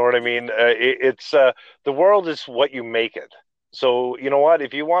 You know what I mean? It's the world is what you make it. So, you know what?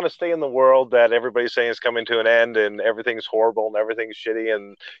 If you want to stay in the world that everybody's saying is coming to an end and everything's horrible and everything's shitty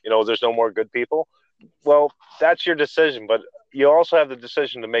and, there's no more good people, well, that's your decision. But you also have the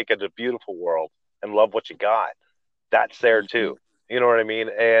decision to make it a beautiful world and love what you got. That's there too. You know what I mean?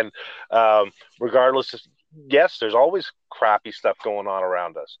 And regardless of, yes, there's always crappy stuff going on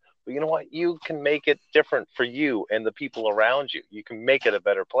around us. But you know what? You can make it different for you and the people around you. You can make it a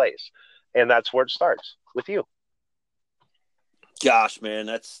better place. And that's where it starts, with you. Gosh, man,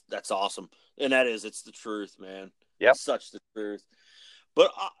 that's awesome. And it's the truth, man. Yep. It's such the truth.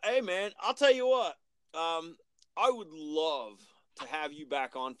 But hey, man, I'll tell you what. I would love to have you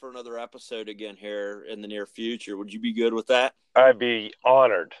back on for another episode again here in the near future. Would you be good with that? I'd be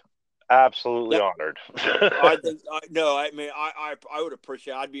honored. Absolutely honored. I think no. I mean, I would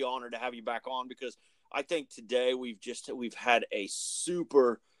appreciate. I'd be honored to have you back on because I think today we've had a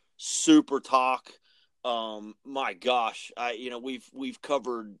super talk. My gosh, we've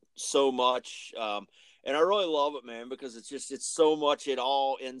covered so much. And I really love it, man, because it's so much. It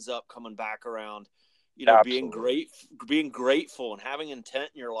all ends up coming back around, Absolutely. being grateful and having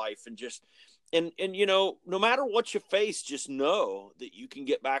intent in your life, and just and no matter what you face, just know that you can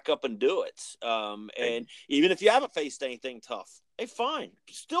get back up and do it. And even if you haven't faced anything tough, hey, fine,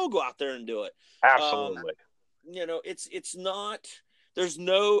 still go out there and do it. Absolutely. It's not. There's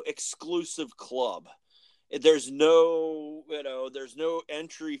no exclusive club. There's no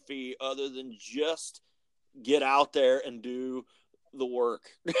entry fee other than just get out there and do the work.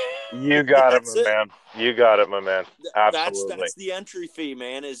 You got it, That's my it. man. You got it, my man. Absolutely. That's the entry fee,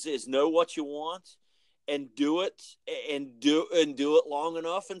 man, is know what you want and do it and do it long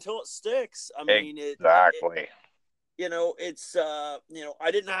enough until it sticks. I mean, exactly. It's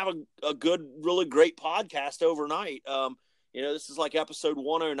I didn't have a good, really great podcast overnight. This is like episode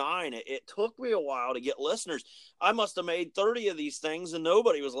 109. It took me a while to get listeners. I must have made 30 of these things and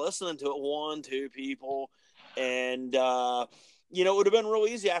nobody was listening to it. 1, 2 people. And, it would have been real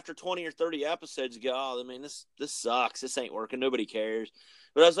easy after 20 or 30 episodes to go, oh, I mean, this sucks. This ain't working. Nobody cares.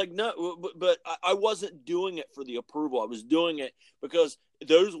 But I was like, no, but I wasn't doing it for the approval. I was doing it because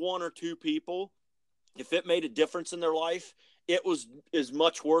those 1 or 2 people, if it made a difference in their life, it was as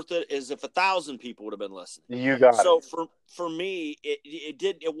much worth it as if 1,000 people would have been listening. You got it. So for me,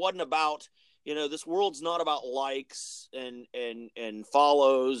 it wasn't about, this world's not about likes and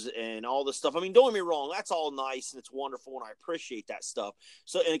follows and all this stuff. I mean, don't get me wrong, that's all nice and it's wonderful and I appreciate that stuff.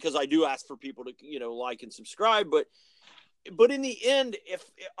 So, and because I do ask for people to, like and subscribe, but in the end, if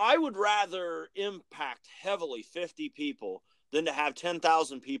I would rather impact heavily 50 people than to have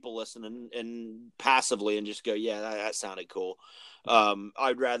 10,000 people listen and passively and just go, yeah, that sounded cool.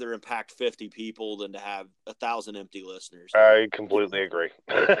 I'd rather impact 50 people than to have 1,000 empty listeners. I completely agree.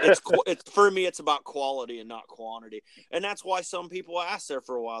 It's for me, it's about quality and not quantity. And that's why some people ask there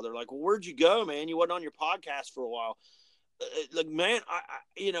for a while. They're like, well, where'd you go, man? You wasn't on your podcast for a while. Like, man,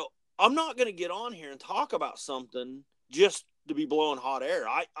 I'm not going to get on here and talk about something just to be blowing hot air.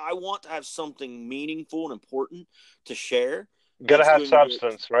 I want to have something meaningful and important to share. Gotta have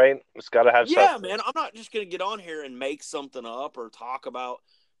substance, right? It's gotta have substance. Yeah, man. I'm not just gonna get on here and make something up or talk about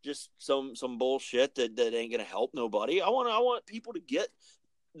just some bullshit that ain't gonna help nobody. I want people to get,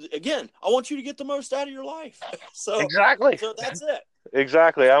 again, I want you to get the most out of your life. So exactly. So that's it.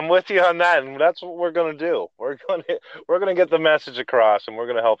 Exactly. I'm with you on that, and that's what we're gonna do. We're gonna get the message across, and we're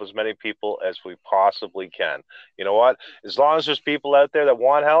gonna help as many people as we possibly can. You know what? As long as there's people out there that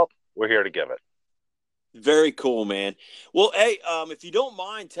want help, we're here to give it. Very cool, man. Well, hey, if you don't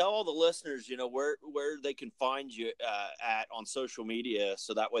mind, tell all the listeners, where they can find you at on social media,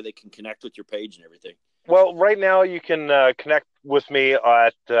 so that way they can connect with your page and everything. Well, right now you can connect with me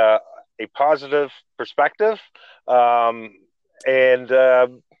at A Positive Perspective, and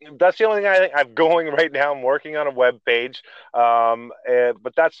that's the only thing I think I'm going right now. I'm working on a web page,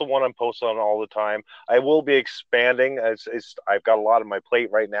 but that's the one I'm posting on all the time. I will be expanding. I've got a lot on my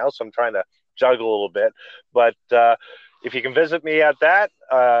plate right now, so I'm trying to juggle a little bit, but if you can visit me at that,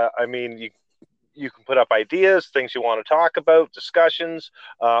 I mean, you can put up ideas, things you want to talk about, discussions.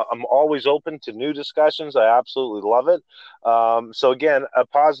 I'm always open to new discussions. I absolutely love it. So again, A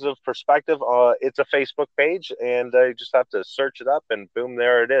Positive Perspective, it's a Facebook page, and you just have to search it up and boom,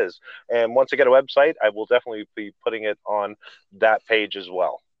 there it is. And once I get a website, I will definitely be putting it on that page as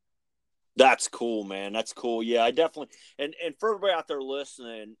well. That's cool, man. That's cool. Yeah, I definitely, and for everybody out there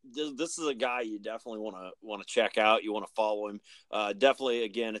listening, this is a guy you definitely want to check out. You want to follow him. Definitely,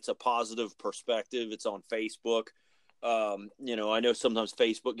 again, it's A Positive Perspective. It's on Facebook. I know sometimes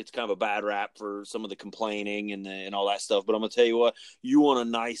Facebook gets kind of a bad rap for some of the complaining and all that stuff, but I'm gonna tell you what, you want a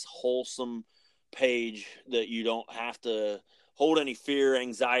nice, wholesome page that you don't have to hold any fear,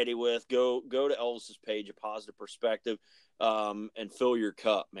 anxiety with. Go to Elvis's page, A Positive Perspective. And fill your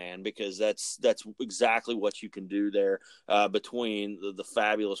cup, man, because that's exactly what you can do there between the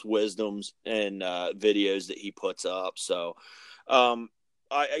fabulous wisdoms and videos that he puts up. So,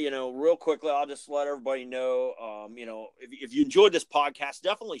 Real quickly, I'll just let everybody know, if you enjoyed this podcast,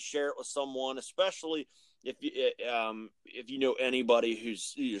 definitely share it with someone, especially if you know anybody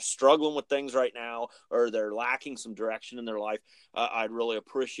who's struggling with things right now, or they're lacking some direction in their life. I'd really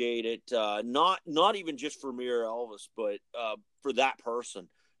appreciate it. Not even just for me or Elvis, but for that person.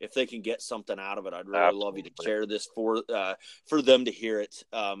 If they can get something out of it, I'd really love you to share this for them to hear it.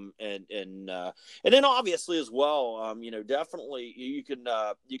 And then obviously as well, definitely you can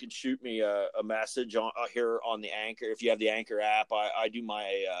shoot me a message here on the Anchor. If you have the Anchor app, I do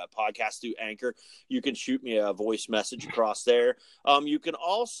my podcast through Anchor. You can shoot me a voice message across there. You can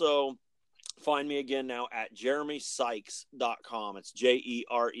also find me again now at jeremysykes.com. It's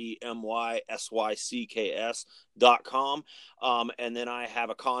JEREMYSYCKS.com. And then I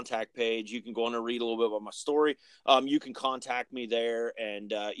have a contact page. You can go on and read a little bit about my story. You can contact me there,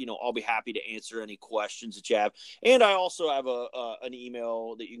 and I'll be happy to answer any questions that you have. And I also have an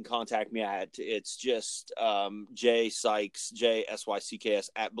email that you can contact me at. It's just JSykes, JSYCKS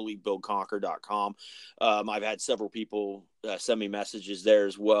at believebuildconquer.com. I've had several people send me messages there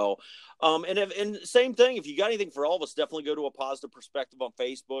as well. And same thing, if you got anything for Elvis, definitely go to A Positive Perspective on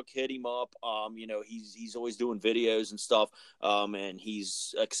Facebook, hit him up. He's always doing videos and stuff, and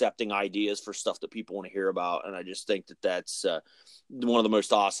he's accepting ideas for stuff that people want to hear about. And I just think that that's one of the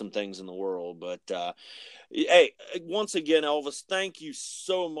most awesome things in the world. But hey, once again, Elvis, thank you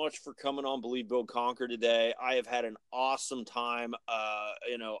so much for coming on Believe, Build, Conquer today. I have had an awesome time.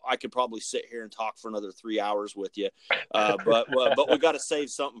 I could probably sit here and talk for another 3 hours with you, but we got to save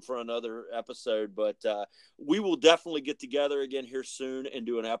something for another episode. But we will definitely get together again here soon and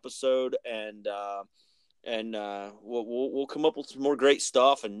do an episode, and we'll come up with some more great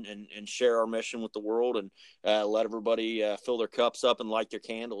stuff and share our mission with the world, and let everybody fill their cups up and light their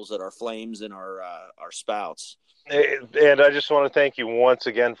candles at our flames and our spouts. And I just want to thank you once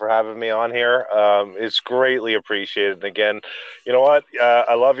again for having me on here. It's greatly appreciated. And again, you know what?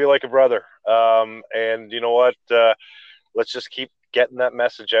 I love you like a brother. And you know what? Let's just keep getting that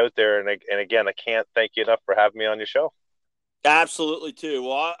message out there. And again, I can't thank you enough for having me on your show. Absolutely, too.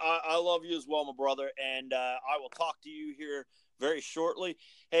 Well, I love you as well, my brother, and I will talk to you here very shortly.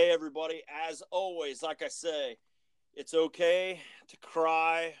 Hey, everybody, as always, like I say, it's okay to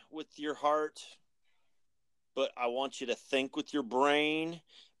cry with your heart, but I want you to think with your brain,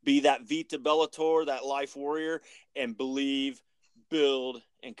 be that Vita Bellator, that life warrior, and believe, build,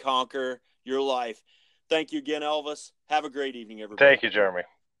 and conquer your life. Thank you again, Elvis. Have a great evening, everybody. Thank you, Jeremy.